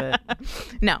to have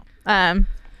it. No,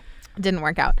 didn't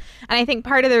work out. And I think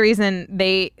part of the reason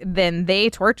they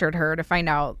tortured her to find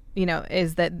out, you know,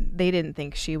 is that they didn't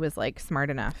think she was like smart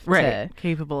enough to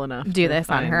Capable enough do to this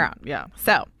on her own. Yeah.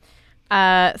 So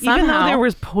Even though somehow- there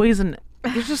was poison,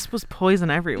 there just was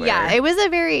poison everywhere. Yeah, it was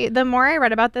the more I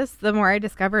read about this, the more I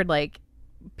discovered like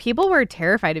people were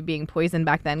terrified of being poisoned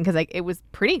back then, because like it was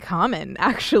pretty common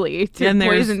actually to And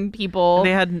there's- poison people,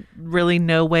 They had really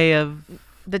no way of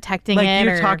detecting like it.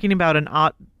 you're or talking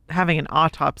about having an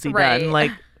autopsy Right. done.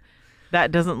 Like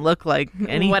that doesn't look like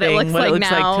anything What it looks like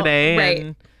now. today. Right.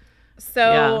 And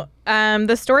So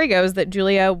the story goes that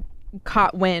Julia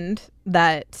caught wind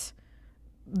that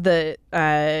the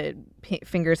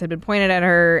fingers had been pointed at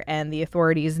her, and the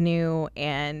authorities knew,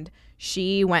 and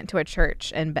she went to a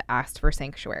church and asked for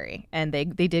sanctuary, and they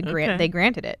did grant Okay. they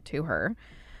granted it to her.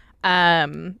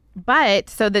 But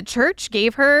so the church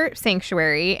gave her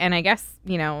sanctuary, and I guess,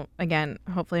 you know, again,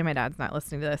 hopefully my dad's not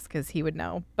listening to this because he would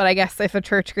know. But I guess if a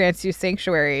church grants you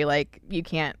sanctuary, like you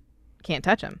can't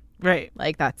touch him. right.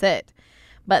 Like that's it.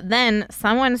 But then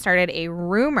someone started a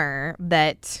rumor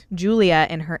that Julia,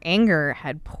 in her anger,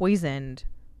 had poisoned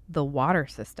the water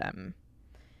system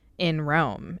in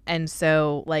Rome. And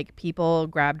so like people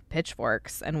grabbed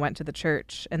pitchforks and went to the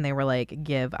church, and they were like,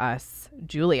 give us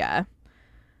Julia.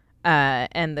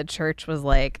 And the church was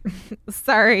like,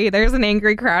 sorry, there's an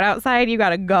angry crowd outside. You got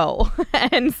to go.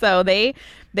 And so they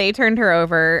turned her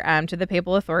over to the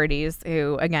papal authorities,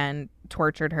 who, again,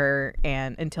 tortured her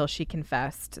and until she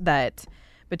confessed that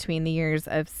between the years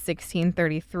of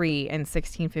 1633 and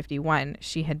 1651,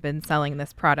 she had been selling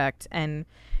this product and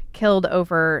killed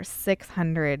over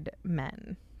 600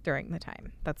 men during the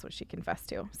time. That's what she confessed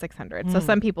to, 600. So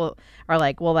some people are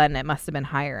like, well, then it must have been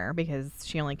higher because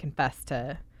she only confessed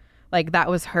to... Like, that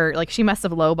was her, like, she must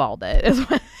have lowballed it, is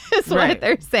what Right.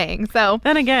 they're saying. So,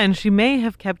 Then again, she may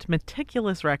have kept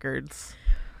meticulous records,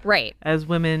 right, as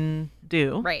women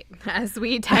do. right, as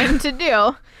we tend to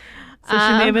do. So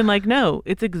she may have been like, no,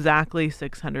 it's exactly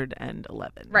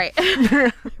 611. Right,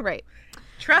 right.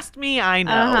 Trust me, I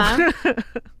know. Uh-huh.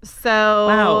 So,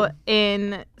 Wow.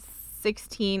 in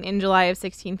July of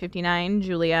 1659,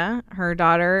 Julia, her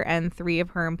daughter, and 3 of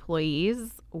her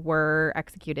employees were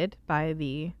executed by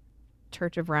the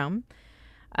Church of Rome.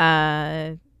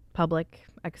 Public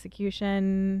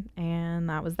execution, and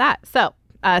that was that. So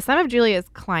some of Julia's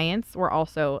clients were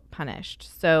also punished.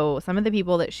 So some of the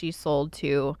people that she sold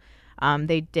to,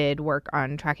 they did work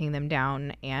on tracking them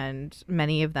down, and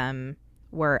many of them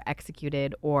were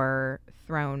executed or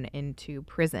thrown into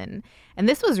prison. And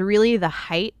this was really the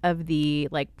height of the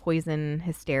like poison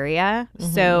hysteria.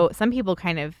 So some people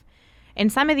kind of, in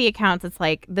some of the accounts, it's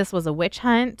like this was a witch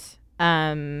hunt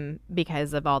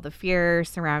because of all the fear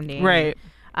surrounding. Right.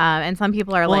 And some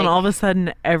people are Well, like, and all of a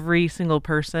sudden, every single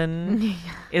person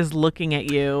is looking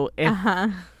at you if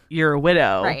you're a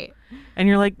widow. right, And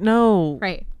you're like, no.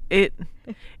 right. It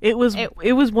was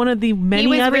one of the many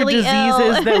was other really diseases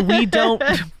ill. that we don't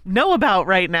know about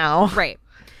right now. Right.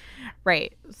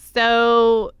 Right.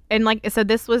 So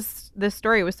this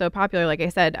story was so popular. Like I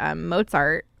said,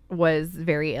 Mozart was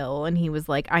very ill, and he was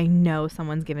like, I know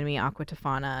someone's given me aqua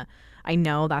tofana. I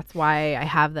know that's why I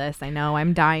have this. I know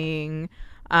I'm dying.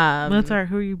 Mozart,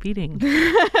 who are you beating?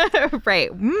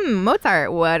 Right.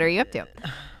 Mozart, what are you up to?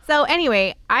 So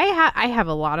anyway, I have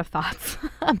a lot of thoughts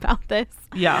about this.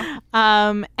 Yeah.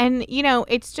 And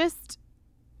it's just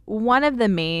one of the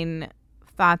main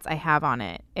thoughts I have on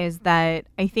it is that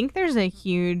I think there's a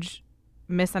huge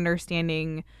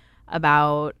misunderstanding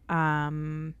about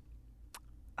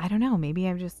I don't know, maybe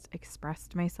I've just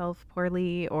expressed myself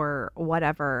poorly or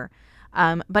whatever.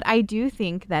 But I do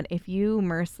think that if you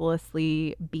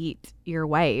mercilessly beat your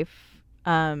wife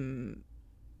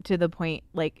to the point,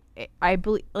 like, I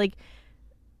believe, like,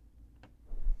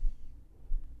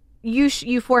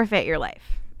 you forfeit your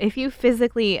life. If you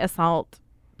physically assault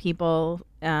people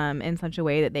in such a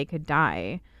way that they could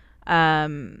die,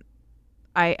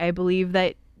 I believe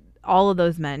that all of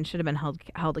those men should have been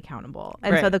held accountable.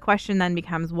 And so the question then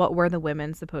becomes, what were the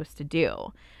women supposed to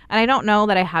do? And I don't know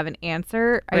that I have an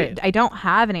answer. Right. I don't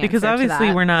have an answer because obviously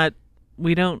to that.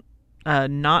 we don't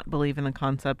not believe in the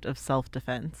concept of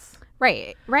self-defense.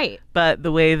 Right. But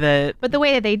the way that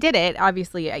they did it,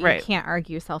 obviously, Right. you can't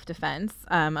argue self-defense.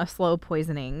 A slow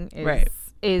poisoning Right.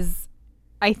 is,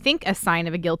 I think, a sign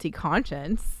of a guilty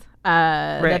conscience.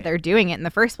 Right. That they're doing it in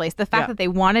the first place. The fact that they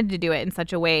wanted to do it in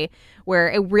such a way where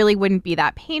it really wouldn't be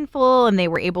that painful, and they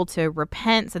were able to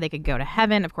repent so they could go to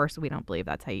heaven. Of course, we don't believe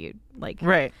that's how you, like,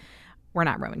 Right. we're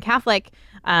not Roman Catholic.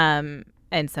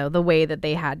 And so the way that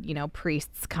they had,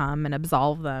 priests come and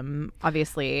absolve them,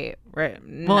 obviously. Right.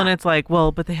 Well, and it's like,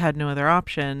 well, but they had no other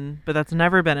option. But that's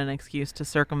never been an excuse to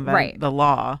circumvent the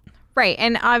law. Right.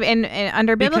 And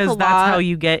under biblical law, because that's how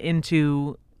you get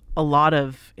into a lot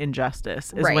of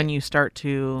injustice is when you start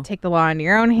to take the law into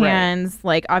your own hands. Right.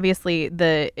 Like, obviously,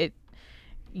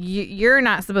 you're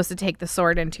not supposed to take the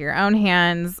sword into your own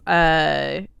hands.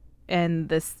 And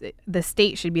the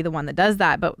state should be the one that does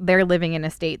that, but they're living in a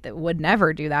state that would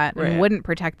never do that and wouldn't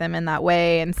protect them in that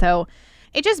way. And so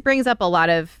it just brings up a lot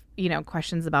of,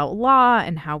 questions about law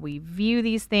and how we view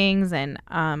these things. And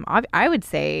I would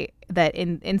say that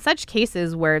in such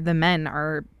cases where the men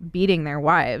are beating their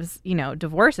wives,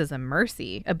 divorce is a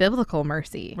mercy, a biblical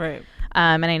mercy. Right.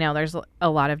 And I know there's a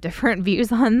lot of different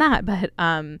views on that, but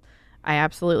I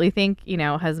absolutely think,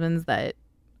 husbands that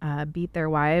beat their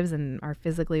wives and are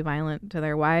physically violent to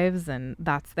their wives, and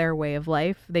that's their way of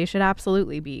life, they should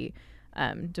absolutely be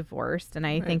divorced. And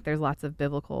I think there's lots of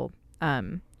biblical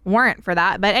warrant for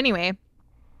that. But anyway,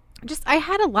 I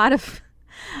have a lot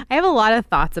of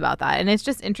thoughts about that, and it's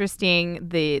just interesting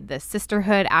the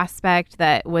sisterhood aspect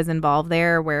that was involved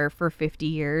there, where for 50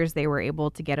 years they were able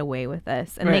to get away with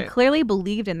this, and they clearly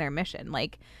believed in their mission.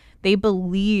 Like, they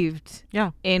believed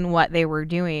in what they were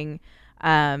doing.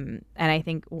 And I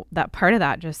think that part of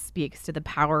that just speaks to the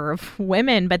power of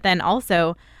women. But then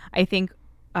also, I think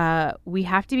we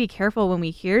have to be careful when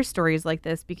we hear stories like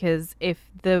this, because if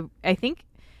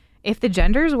the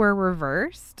genders were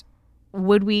reversed,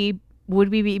 would we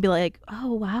be like,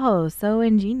 oh wow, so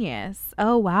ingenious,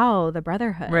 oh wow, the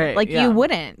brotherhood, you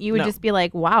wouldn't. You would just be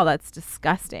like, wow, that's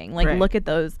disgusting. Like, look at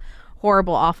those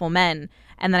horrible, awful men.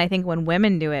 And then I think when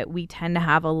women do it, we tend to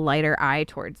have a lighter eye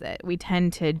towards it. We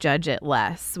tend to judge it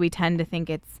less. We tend to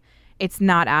think it's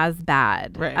not as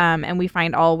bad. Right. And we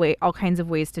find all kinds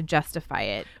of ways to justify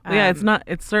it.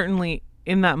 It's certainly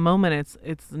in that moment,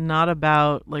 it's not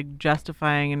about like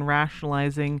justifying and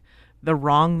rationalizing the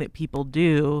wrong that people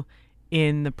do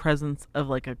in the presence of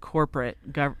like a corporate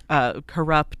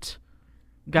corrupt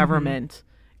government.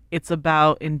 Mm-hmm. It's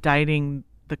about indicting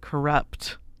the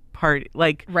corrupt party.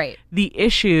 Like, the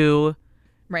issue,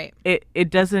 it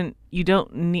doesn't, you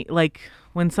don't need, like,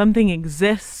 when something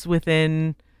exists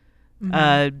within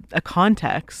a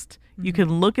context, you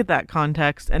can look at that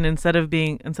context, and instead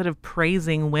of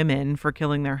praising women for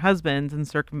killing their husbands and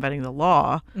circumventing the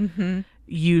law,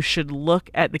 you should look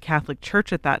at the Catholic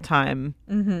Church at that time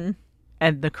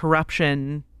and the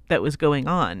corruption that was going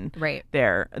on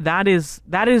there. That is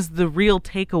the real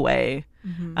takeaway.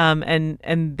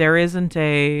 And there isn't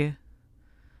a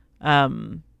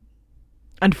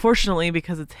unfortunately,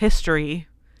 because it's history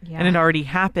and it already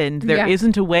happened, there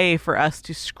isn't a way for us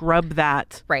to scrub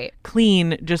that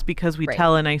clean just because we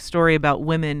tell a nice story about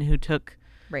women who took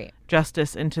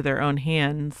justice into their own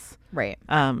hands.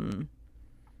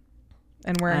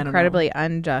 And we're incredibly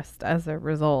unjust as a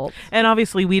result. And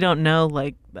obviously we don't know,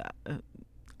 like,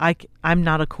 I'm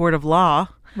not a court of law.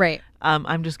 Right.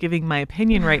 I'm just giving my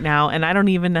opinion right now, and I don't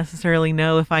even necessarily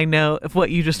know if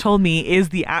what you just told me is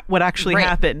what actually Right.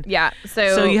 happened. Yeah.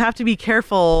 So you have to be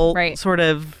careful, Right. sort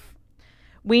of.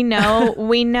 We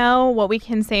know what we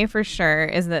can say for sure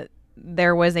is that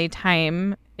there was a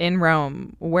time in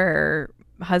Rome where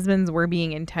husbands were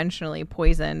being intentionally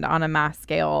poisoned on a mass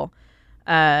scale,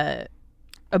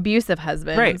 abusive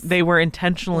husbands. Right. They were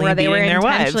intentionally where they beating were their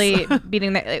intentionally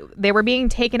wives. they were being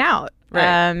taken out. Right.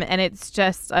 And it's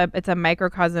just it's a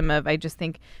microcosm of, I just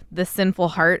think, the sinful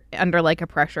heart under like a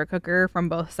pressure cooker from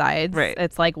both sides. Right.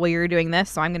 It's like, well, you're doing this,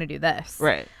 so I'm going to do this.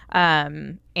 Right.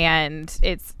 And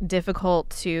it's difficult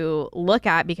to look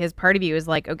at because part of you is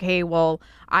like, okay, well,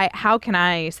 how can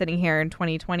I, sitting here in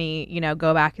 2020,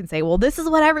 go back and say, well, this is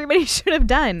what everybody should have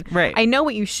done. Right. I know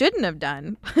what you shouldn't have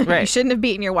done. Right. You shouldn't have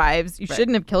beaten your wives. You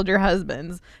shouldn't have killed your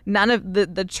husbands. None of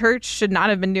the church should not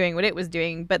have been doing what it was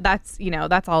doing. But that's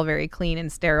all very clean and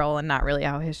sterile and not really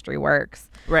how history works.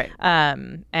 Right.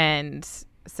 And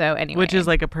so anyway. Which is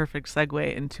like a perfect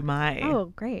segue into my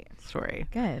great. story.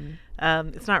 Good.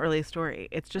 It's not really a story.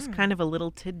 It's just kind of a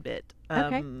little tidbit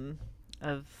Okay.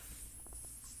 of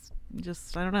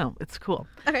just, I don't know. It's cool.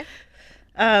 Okay.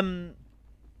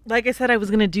 Like I said, I was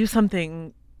going to do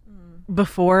something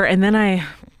before, and then I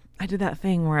did that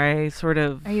thing where I sort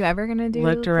of Are you ever going to do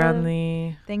looked around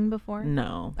the... thing before?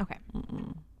 No. Okay.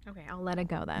 Mm-mm. Okay, I'll let it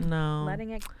go then. No.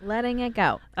 Letting it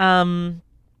go. And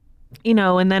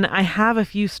then I have a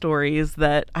few stories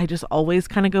that I just always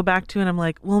kind of go back to, and I'm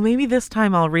like, well, maybe this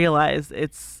time I'll realize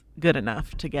it's good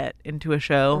enough to get into a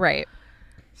show. Right.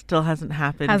 Still hasn't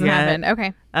happened Hasn't yet. happened.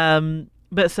 Okay.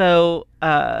 But so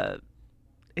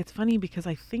it's funny because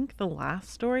I think the last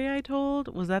story I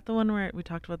told, was that the one where we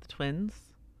talked about the twins?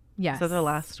 Yes. Is that the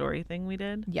last story thing we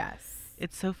did? Yes.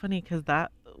 It's so funny because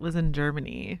that was in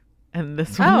Germany, and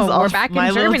this Oh, one's we're all back in my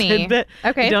little Germany. tidbit.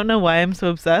 Okay. I don't know why I'm so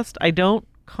obsessed. I don't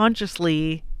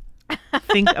consciously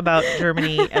think about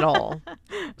Germany at all.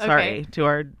 Sorry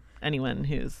to anyone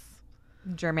who's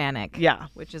Germanic. yeah.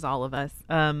 Which is all of us.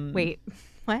 Um, Wait.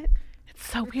 What? It's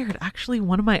so weird. Actually,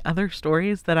 one of my other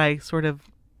stories that I sort of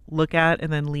look at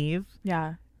and then leave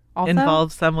Yeah. Also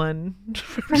involves someone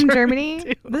from Germany.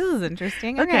 too. This is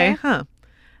interesting. Okay, Okay.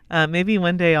 huh? Maybe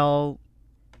one day I'll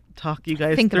talk you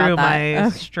guys Think through about that. my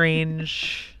Okay.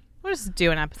 strange. We'll just do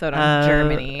an episode on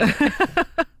Germany.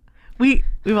 we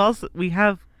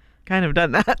have kind of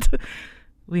done that.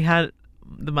 We had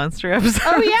the Munster episode.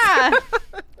 Oh yeah.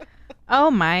 Oh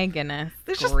my goodness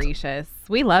just- gracious.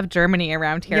 We love Germany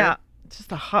around here. Yeah, it's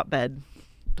just a hotbed,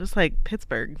 just like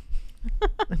Pittsburgh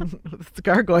with its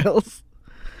gargoyles.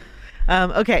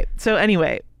 Okay, so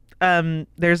anyway,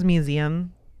 there's a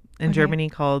museum in Okay. Germany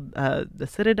called the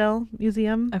Citadel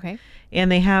Museum, Okay.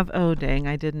 and they have, oh dang,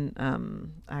 I didn't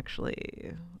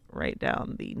actually write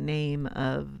down the name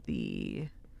of the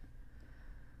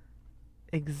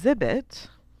exhibit.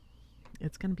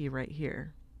 It's gonna be right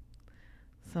here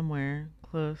somewhere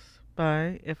close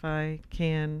by if I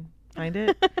can find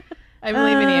it. I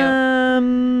believe in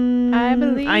you. I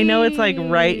believe. I know it's like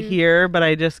right here, but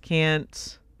I just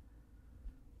can't.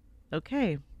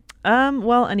 Okay.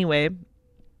 Well, anyway,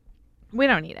 We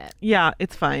don't need it. yeah,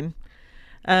 it's fine.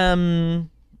 I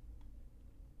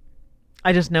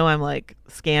just know I'm like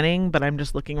scanning, but I'm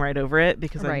just looking right over it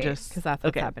because I'm Right. just Because that's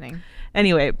what's okay. happening.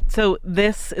 Anyway, so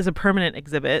this is a permanent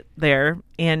exhibit there,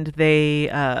 and they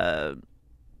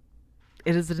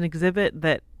it is an exhibit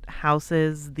that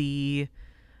houses the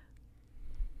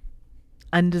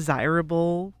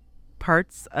undesirable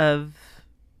parts of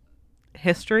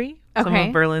history, some Okay.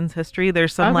 of Berlin's history.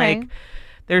 There's some Okay.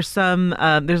 there's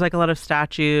like a lot of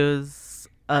statues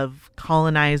of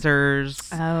colonizers.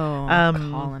 Oh,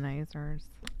 Um, colonizers.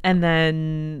 And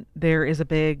then there is a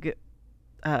big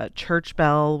church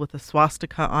bell with a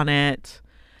swastika on it.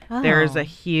 There's a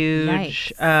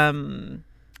huge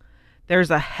there's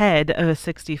a head of a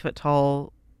 60-foot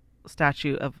tall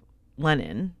statue of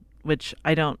Lenin, which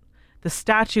the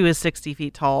statue is 60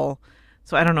 feet tall,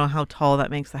 so I don't know how tall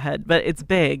that makes the head, but it's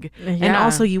big. And Yeah.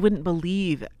 also you wouldn't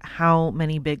believe how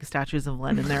many big statues of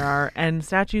Lenin there are, and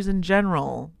statues in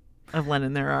general of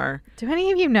Lenin there are, Do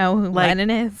any of you know who like- Lenin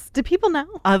is? Do people know?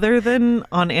 other than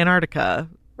on Antarctica.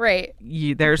 Right.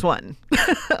 There's one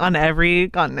on every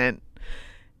continent.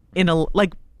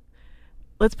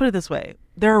 Let's put it this way: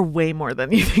 there are way more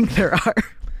than you think there are.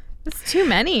 It's too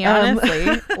many,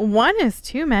 honestly. One is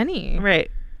too many. Right.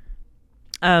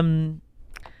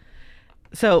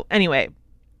 So anyway,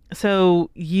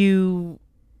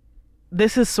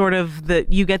 this is sort of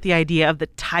you get the idea of the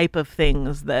type of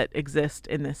things that exist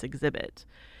in this exhibit.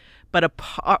 But a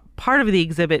part of the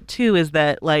exhibit too is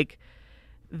that like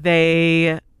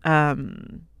they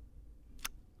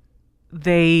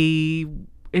they,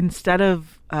 instead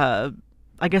of,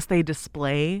 I guess they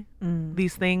display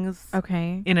these things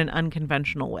Okay. in an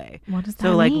unconventional way. What does that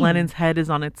So like mean? Lenin's head is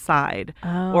on its side.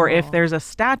 Or if Oh. there's a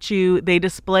statue, they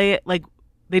display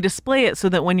it so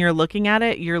that when you're looking at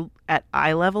it, you're at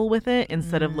eye level with it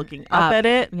instead of looking up at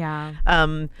it. Yeah.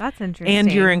 Um, That's interesting.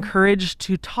 and you're encouraged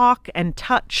to talk and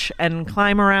touch and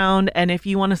climb around. And if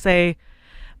you want to say,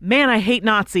 man, I hate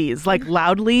Nazis, like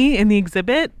loudly in the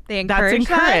exhibit, They that's encourage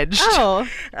that? encouraged.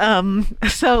 Oh.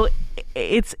 So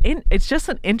it's just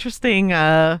an interesting,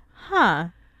 Huh.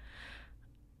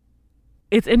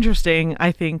 it's interesting,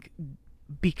 I think,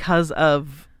 because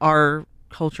of our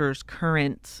culture's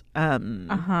current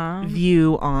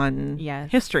view on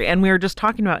Yes. history. And we were just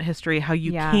talking about history, how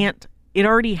you Yeah. can't, it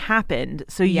already happened.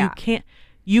 So Yeah.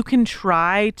 you can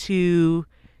try to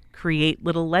create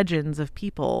little legends of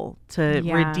people to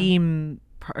Yeah. redeem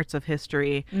parts of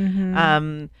history.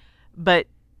 Mm-hmm. But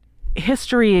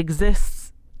history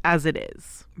exists as it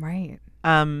is. Right.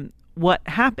 What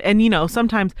happened, and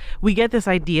sometimes we get this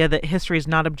idea that history is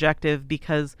not objective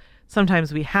because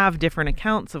sometimes we have different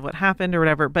accounts of what happened or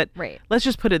whatever. But Right. let's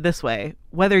just put it this way: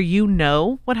 whether you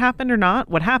know what happened or not,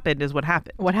 what happened is what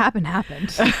happened. What happened.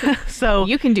 So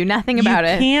You can do nothing about you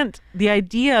it. can't. The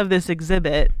idea of this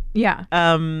exhibit, Yeah.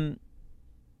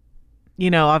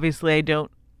 obviously I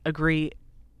don't agree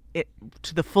it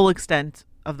to the full extent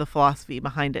of the philosophy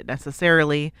behind it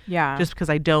necessarily, Yeah. just because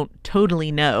I don't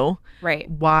totally know right.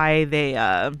 why they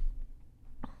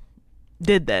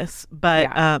did this. But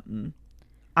Yeah.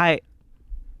 I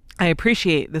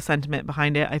appreciate the sentiment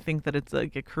behind it. I think that it's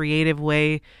like a creative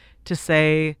way to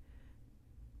say,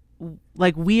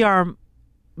 like, we are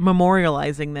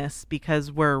memorializing this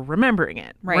because we're remembering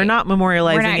it. Right. We're not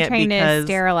memorializing We're not it trying because to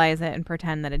sterilize it and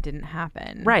pretend that it didn't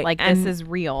happen. Right, Like, and- this is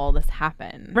real. This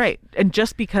happened. right. And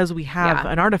just because we have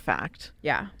Yeah. an artifact,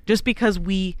 Yeah. just because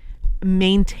we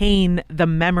maintain the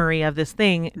memory of this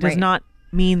thing does Right. not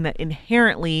mean that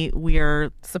inherently we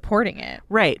are Supporting it.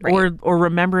 right, Right. or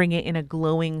remembering it in a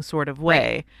glowing sort of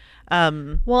way.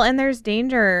 Well, and there's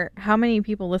danger. How many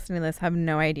people listening to this have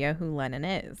no idea who Lenin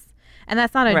is? And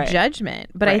that's not a Right. judgment,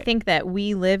 but I Right. think that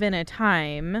we live in a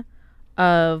time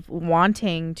of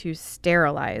wanting to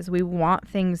sterilize. We want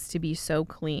things to be so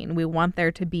clean. We want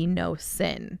there to be no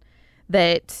sin.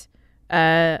 That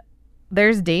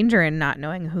there's danger in not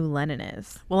knowing who Lenin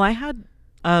is. Well, I had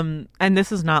and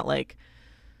this is not like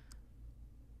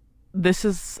this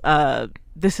is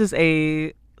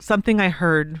a something I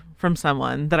heard from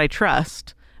someone that I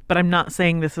trust, but I'm not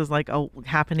saying this is like a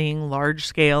happening large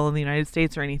scale in the United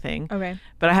States or anything. Okay.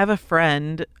 But I have a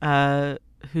friend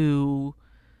who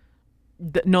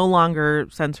no longer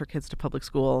sends her kids to public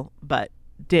school, but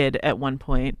did at one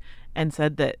point, and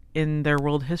said that in their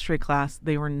world history class,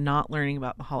 they were not learning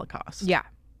about the Holocaust. Yeah.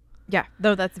 Yeah.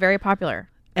 Though that's very popular.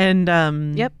 And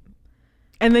Yep.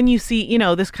 and then you see,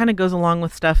 this kind of goes along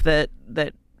with stuff that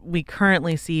we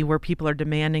currently see where people are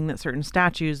demanding that certain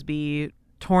statues be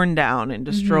torn down and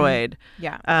destroyed.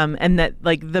 Yeah. And that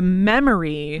like the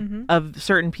memory Mm-hmm. of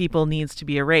certain people needs to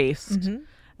be erased. Mhm.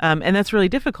 And that's really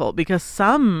difficult because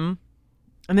and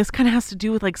this kind of has to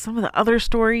do with like some of the other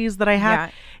stories that I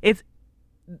have. Yeah.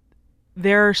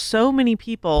 There are so many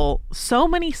people, so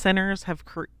many sinners have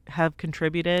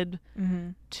contributed Mm-hmm.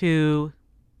 to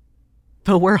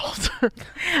the world.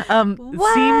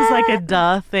 Seems like a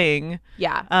duh thing.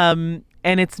 Yeah.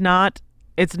 And it's not,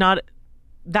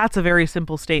 that's a very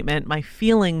simple statement. My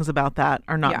feelings about that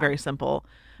are not Yeah. very simple.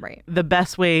 Right. The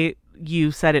best way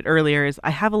you said it earlier is I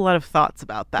have a lot of thoughts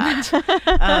about that.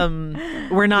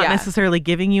 We're not Yeah. necessarily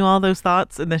giving you all those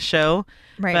thoughts in this show,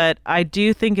 Right. but I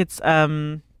do think it's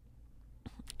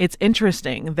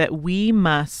interesting that we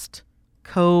must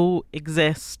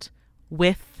coexist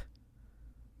with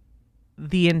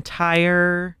the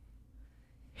entire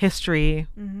history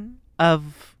Mm-hmm.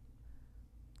 of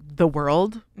the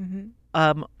world. Mm-hmm.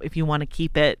 If you want to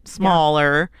keep it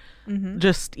smaller, Mm-hmm.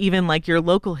 just even like your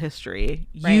local history,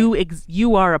 Right.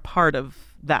 you are a part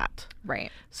of that.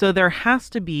 Right. So there has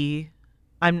to be.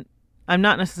 I'm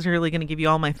not necessarily going to give you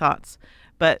all my thoughts,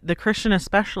 but the Christian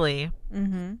especially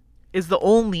Mm-hmm. is the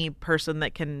only person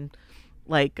that can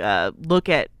like look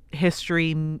at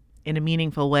history in a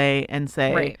meaningful way and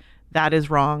say Right. that is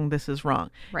wrong, this is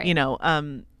wrong. Right.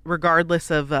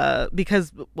 Regardless of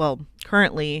because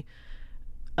currently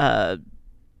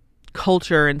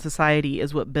culture and society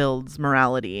is what builds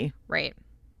morality. Right.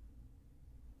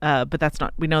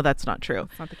 But we know that's not true.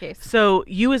 It's not the case. So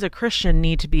you as a Christian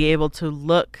need to be able to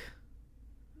look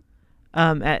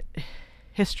at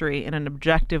history in an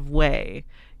objective way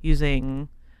using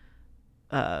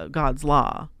God's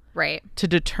law Right. to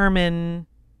determine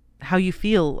how you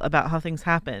feel about how things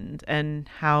happened and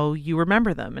how you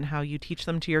remember them and how you teach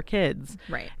them to your kids.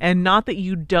 Right. And not that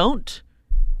you don't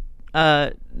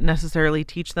necessarily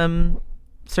teach them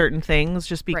certain things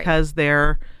just because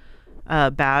they're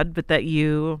bad, but that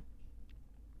you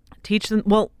teach them.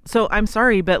 Well, so I'm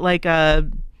sorry, but like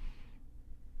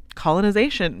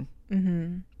colonization,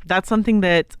 that's something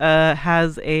that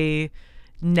has a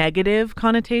negative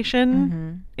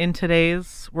connotation in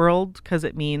today's world, because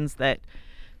it means that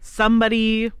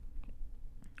somebody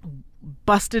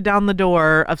busted down the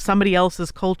door of somebody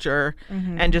else's culture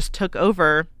and just took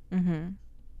over.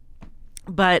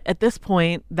 But at this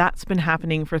point, that's been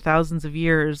happening for thousands of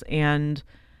years. And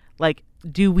like,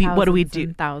 what do we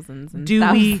do? Thousands and Do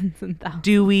thousands and thousands.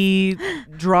 Do we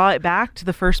draw it back to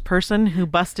the first person who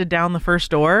busted down the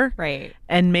first door? Right.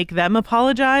 And make them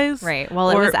apologize? Right.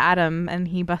 Well, it was Adam, and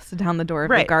he busted down the door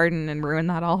of the garden and ruined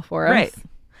that all for us. Right.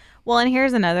 Well, and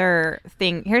here's another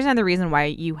thing. Here's another reason why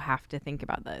you have to think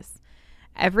about this.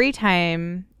 Every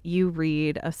time you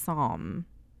read a psalm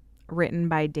written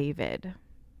by David,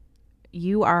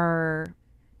 you are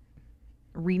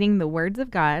reading the words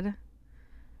of God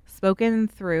spoken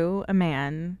through a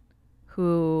man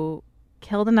who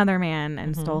killed another man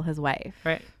and stole his wife.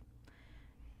 Right.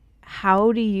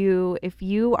 How do you, if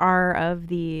you are of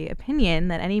the opinion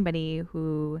that anybody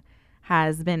who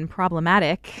has been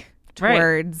problematic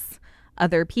towards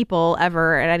other people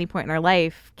ever at any point in their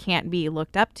life can't be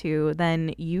looked up to,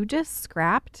 then you just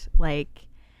scrapped like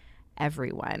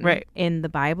everyone. Right. In the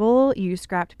Bible, you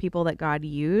scrapped people that God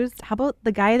used. How about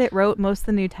the guy that wrote most of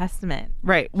the New Testament?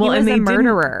 Right. Well, he was a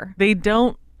murderer.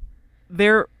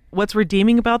 What's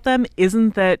redeeming about them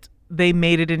isn't that they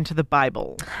made it into the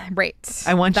Bible. Right.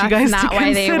 I want you guys to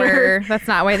consider. That's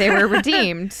not why they were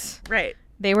redeemed. Right.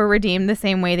 They were redeemed the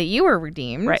same way that you were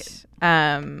redeemed. Right.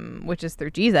 Which is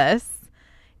through Jesus.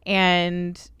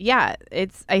 And yeah,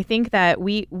 I think that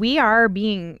we are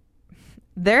being,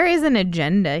 there is an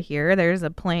agenda here. There's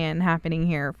a plan happening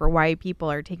here for why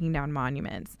people are taking down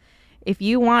monuments. If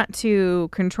you want to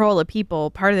control a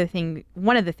people,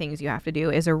 one of the things you have to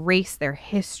do is erase their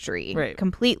history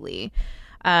completely.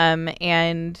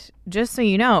 And just so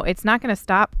you know, it's not going to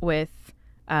stop with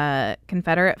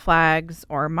Confederate flags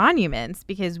or monuments,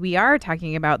 because we are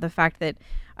talking about the fact that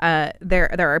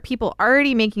there are people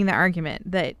already making the argument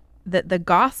that the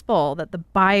gospel, that the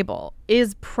Bible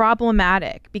is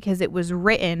problematic because it was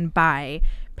written by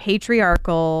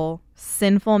patriarchal,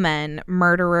 sinful men,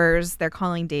 murderers. They're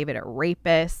calling David a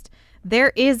rapist.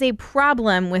 There is a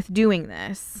problem with doing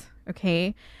this,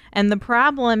 okay? And the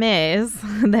problem is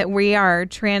that we are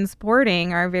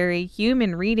transporting our very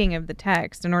human reading of the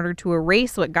text in order to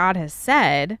erase what God has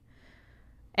said.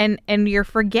 And you're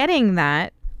forgetting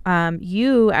that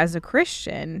you as a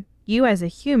Christian, you as a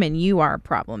human, you are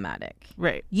problematic.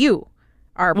 Right. You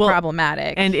are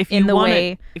problematic. And if you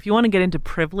want to get into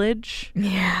privilege,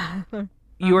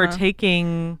 you are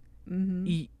taking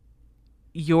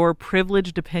your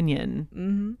privileged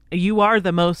opinion. You are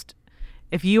the most.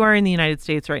 If you are in the United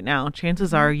States right now,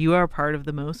 chances are you are part of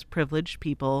the most privileged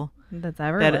people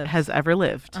that has ever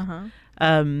lived.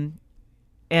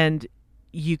 And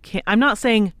you can't. I'm not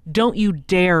saying don't you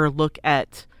dare look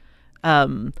at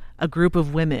a group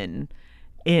of women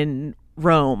in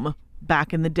Rome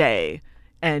back in the day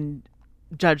and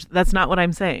judge. That's not what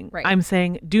I'm saying. Right. I'm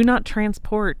saying do not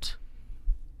transport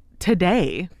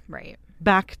today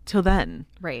back to then.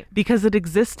 Right. Because it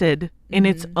existed in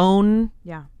its own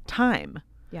time.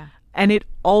 Yeah. And it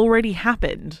already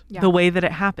happened the way that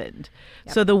it happened.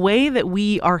 Yep. So the way that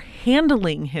we are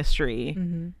handling history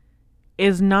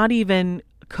is not even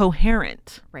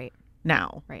coherent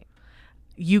now. Right.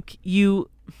 You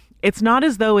it's not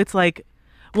as though it's like,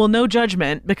 well, no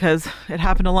judgment because it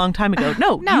happened a long time ago.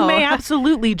 No, you may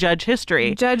absolutely judge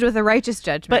history. Judge with a righteous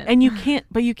judgment.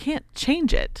 But you can't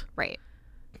change it. Right.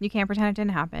 You can't pretend it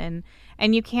didn't happen.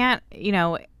 And you can't,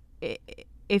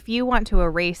 if you want to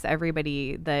erase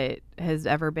everybody that has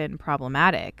ever been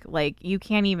problematic, like you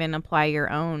can't even apply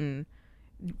your own.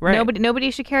 Right.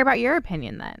 Nobody should care about your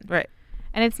opinion then. Right.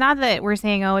 And it's not that we're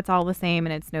saying, oh, it's all the same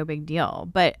and it's no big deal.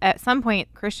 But at some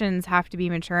point, Christians have to be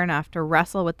mature enough to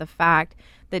wrestle with the fact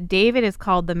that David is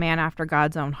called the man after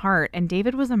God's own heart. And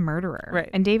David was a murderer. Right.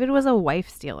 And David was a wife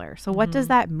stealer. So what does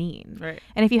that mean? Right.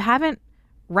 And if you haven't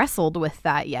wrestled with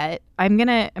that yet, I'm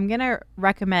gonna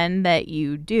recommend that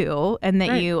you do, and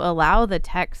that you allow the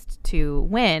text to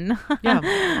win.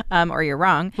 Or you're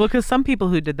wrong. Well, because some people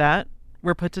who did that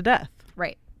were put to death.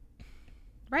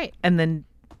 Right. And then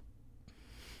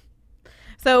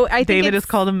So I think David it's- has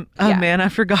called him a yeah. man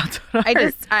after God's own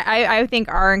heart. I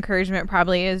think our encouragement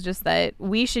probably is just that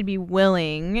we should be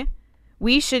willing.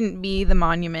 We shouldn't be the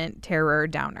monument terror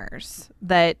downers.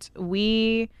 That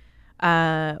we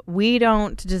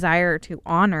don't desire to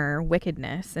honor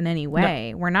wickedness in any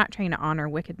way. No. We're not trying to honor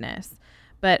wickedness.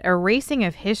 But erasing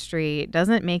of history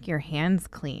doesn't make your hands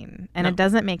clean, and it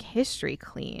doesn't make history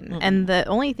clean. Mm-mm. And the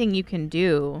only thing you can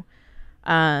do,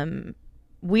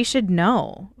 we should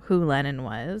know who Lenin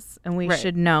was, and we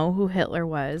should know who Hitler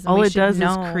was. All it does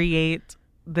is create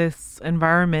this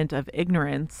environment of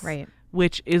ignorance, right?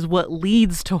 Which is what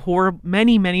leads to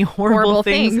many, many horrible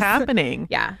things happening.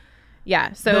 Yeah.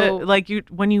 Yeah. So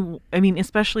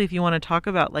especially if you want to talk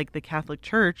about like the Catholic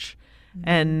Church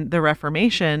and the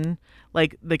Reformation,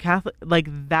 like the Catholic, like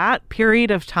that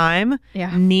period of time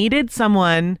needed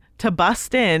someone to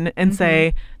bust in and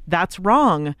say, that's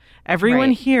wrong.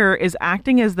 Everyone here is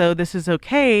acting as though this is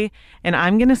okay. And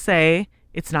I'm going to say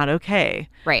it's not okay.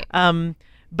 Right.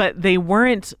 But they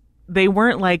weren't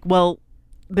like, well,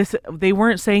 they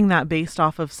weren't saying that based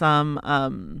off of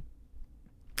some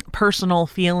personal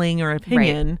feeling or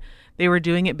opinion. Right. They were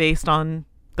doing it based on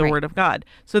the word of God.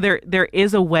 So there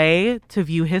is a way to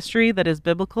view history that is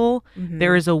biblical. Mm-hmm.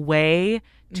 There is a way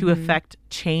to affect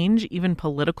change, even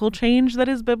political change, that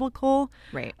is biblical.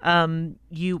 Right.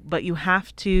 But you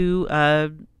have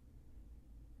to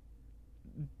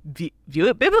view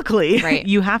it biblically. Right.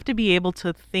 You have to be able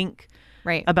to think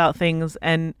about things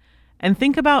and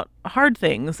think about hard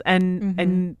things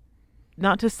and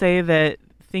not to say that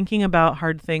thinking about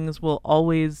hard things will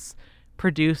always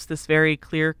produce this very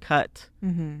clear-cut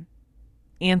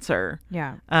answer.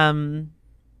 Yeah.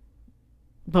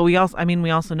 But we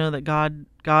also know that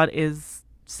God is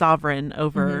sovereign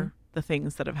over the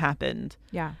things that have happened.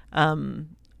 Yeah.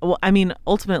 Well, I mean,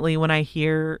 ultimately, when I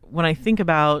think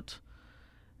about,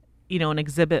 an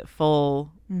exhibit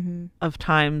full of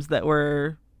times that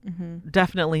were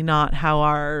definitely not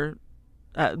how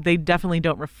they definitely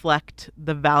don't reflect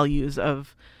the values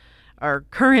of our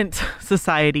current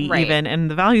society, even,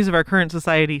 and the values of our current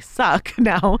society suck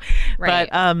now. Right.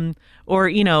 But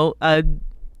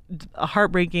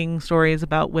heartbreaking stories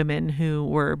about women who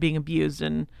were being abused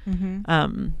and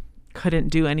couldn't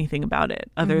do anything about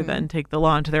it other than take the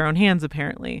law into their own hands,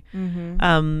 apparently.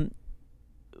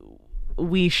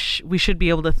 We should be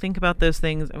able to think about those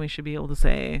things, and we should be able to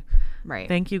say,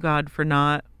 thank you, God, for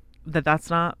that's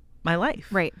not my life.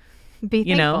 Right. Be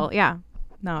thankful. Yeah.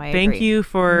 No, I Thank agree. you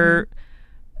for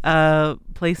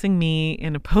placing me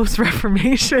in a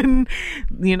post-Reformation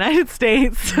United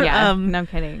States. Yeah, no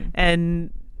kidding.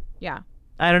 And yeah,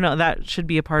 I don't know, that should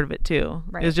be a part of it too.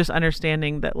 Right. It's just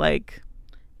understanding that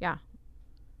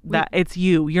that it's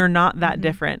you. You're not that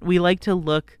different. We like to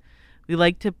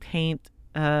paint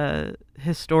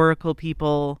historical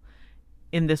people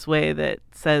in this way that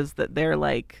says that they're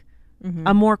like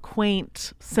a more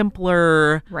quaint,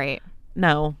 simpler. Right.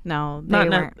 No, they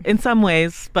weren't. In some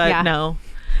ways, but no.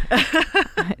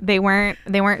 They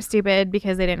weren't stupid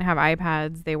because they didn't have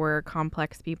iPads. They were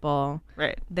complex people.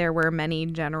 Right. There were many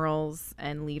generals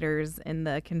and leaders in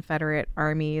the Confederate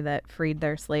Army that freed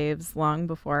their slaves long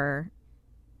before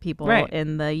people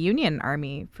in the Union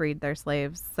Army freed their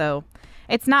slaves. So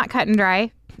it's not cut and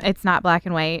dry. It's not black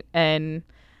and white. And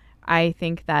I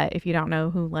think that if you don't know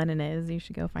who Lenin is, you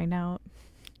should go find out.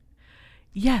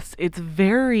 Yes, it's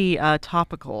very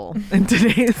topical in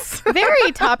today's.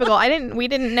 Very topical. We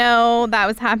didn't know that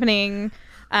was happening.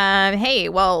 Hey,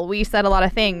 well, we said a lot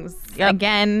of things. Yep.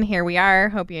 Again, here we are.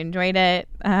 Hope you enjoyed it.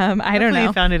 I don't know.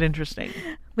 You found it interesting.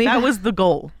 That was the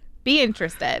goal. Be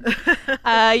interested.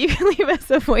 You can leave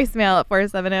us a voicemail at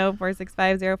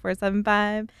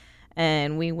 470-465-0475,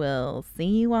 and we will see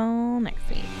you all next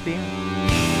week. See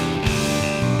you.